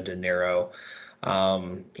Pacino, De Niro.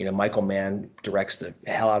 Michael Mann directs the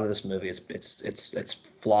hell out of this movie. It's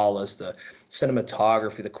flawless. The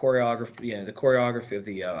cinematography, the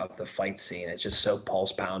choreography of the fight scene. It's just so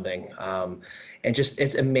pulse pounding. And just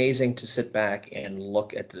it's amazing to sit back and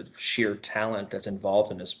look at the sheer talent that's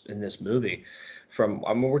involved in this movie.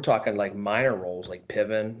 We're talking minor roles like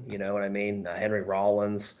Piven, you know what I mean? Henry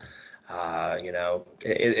Rollins.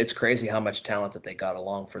 It's crazy how much talent that they got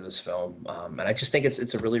along for this film. And I just think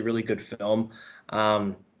it's a really, really good film.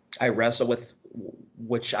 I wrestle with,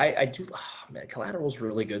 which I do, Collateral's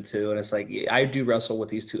really good too. And it's I do wrestle with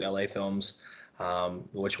these two LA films.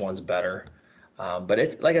 which one's better. But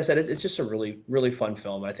it's like I said, it's just a really really fun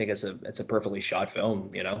film. I think it's a perfectly shot film.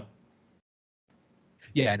 You know.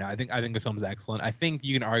 Yeah, no, I think this film's excellent. I think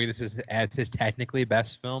you can argue this is as his technically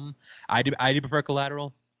best film. I do prefer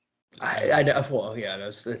Collateral. I know. Well, yeah, no,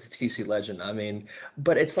 it's TC Legend. I mean,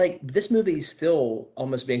 but it's like this movie is still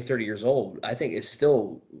almost being 30 years old. I think it's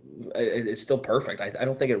still perfect. I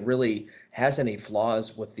don't think it really has any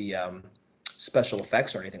flaws with the special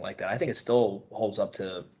effects or anything like that. I think it still holds up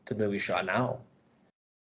to movie shot now.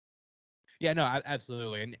 Yeah, no,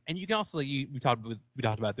 absolutely, and you can also like we talked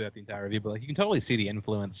about throughout the entire review, but like you can totally see the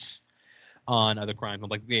influence on other crime films,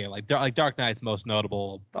 like Dark Knight's most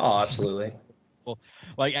notable. Oh, absolutely.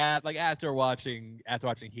 Like after watching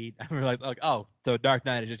Heat, I realized like, oh, so Dark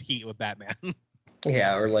Knight is just Heat with Batman.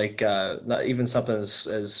 Yeah, or like not even something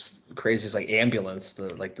as crazy as like Ambulance,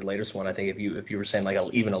 the latest one. I think if you were saying like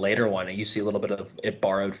even a later one, and you see a little bit of it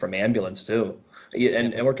borrowed from Ambulance too,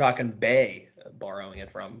 and we're talking Bay borrowing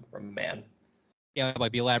it from Man. Yeah,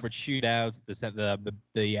 like the elaborate shootouts,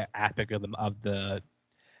 the aspect of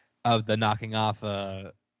the knocking off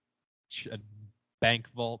a bank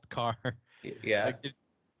vault car. Yeah. Like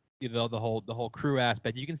the whole crew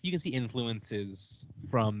aspect. You can see influences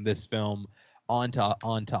from this film onto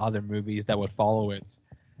other movies that would follow it.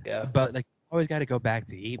 Yeah. But like always got to go back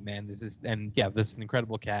to Heat, man. This is an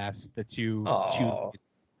incredible cast. The two Oh.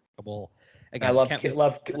 again. I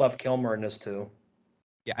love Kilmer in this too.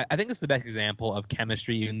 Yeah, I think this is the best example of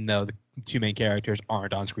chemistry, even though the two main characters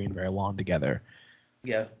aren't on screen very long together.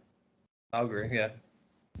 Yeah, I agree. Yeah.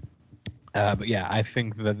 But yeah, I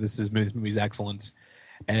think that this movie's excellent.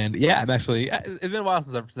 And yeah, I'm actually. It's been a while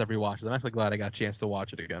since I've rewatched it. I'm actually glad I got a chance to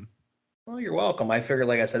watch it again. Well, you're welcome. I figured,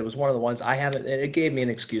 like I said, it was one of the ones I haven't. It gave me an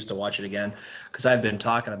excuse to watch it again because I've been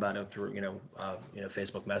talking about it through,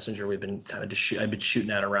 Facebook Messenger. We've been kind of I've been shooting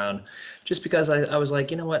that around, just because I was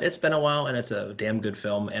like, you know what, it's been a while and it's a damn good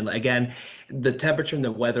film. And again, the temperature and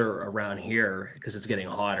the weather around here, because it's getting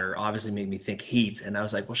hotter, obviously made me think Heat. And I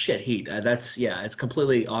was like, well, shit, Heat. It's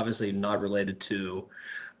completely obviously not related to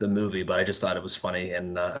the movie, but I just thought it was funny,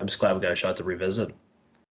 and I'm just glad we got a shot to revisit.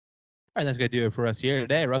 All right, that's gonna do it for us here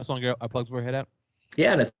today. Russell, want to our plugs before we head out?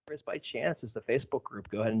 Yeah, and it's by chance. It's the Facebook group.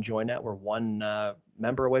 Go ahead and join that. We're one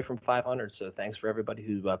member away from 500. So thanks for everybody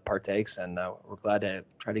who partakes, and we're glad to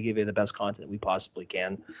try to give you the best content we possibly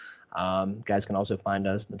can. Guys can also find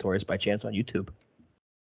us Notorious by Chance on YouTube.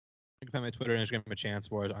 You can find my Twitter and Instagram at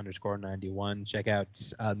ChanceWars_91. Check out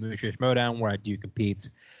Movie Trash Modown, where I do compete.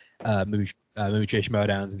 Movie Trash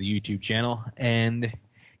Modown is the YouTube channel, and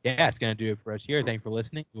yeah, it's gonna do it for us here. Thanks for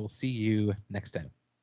listening. We'll see you next time.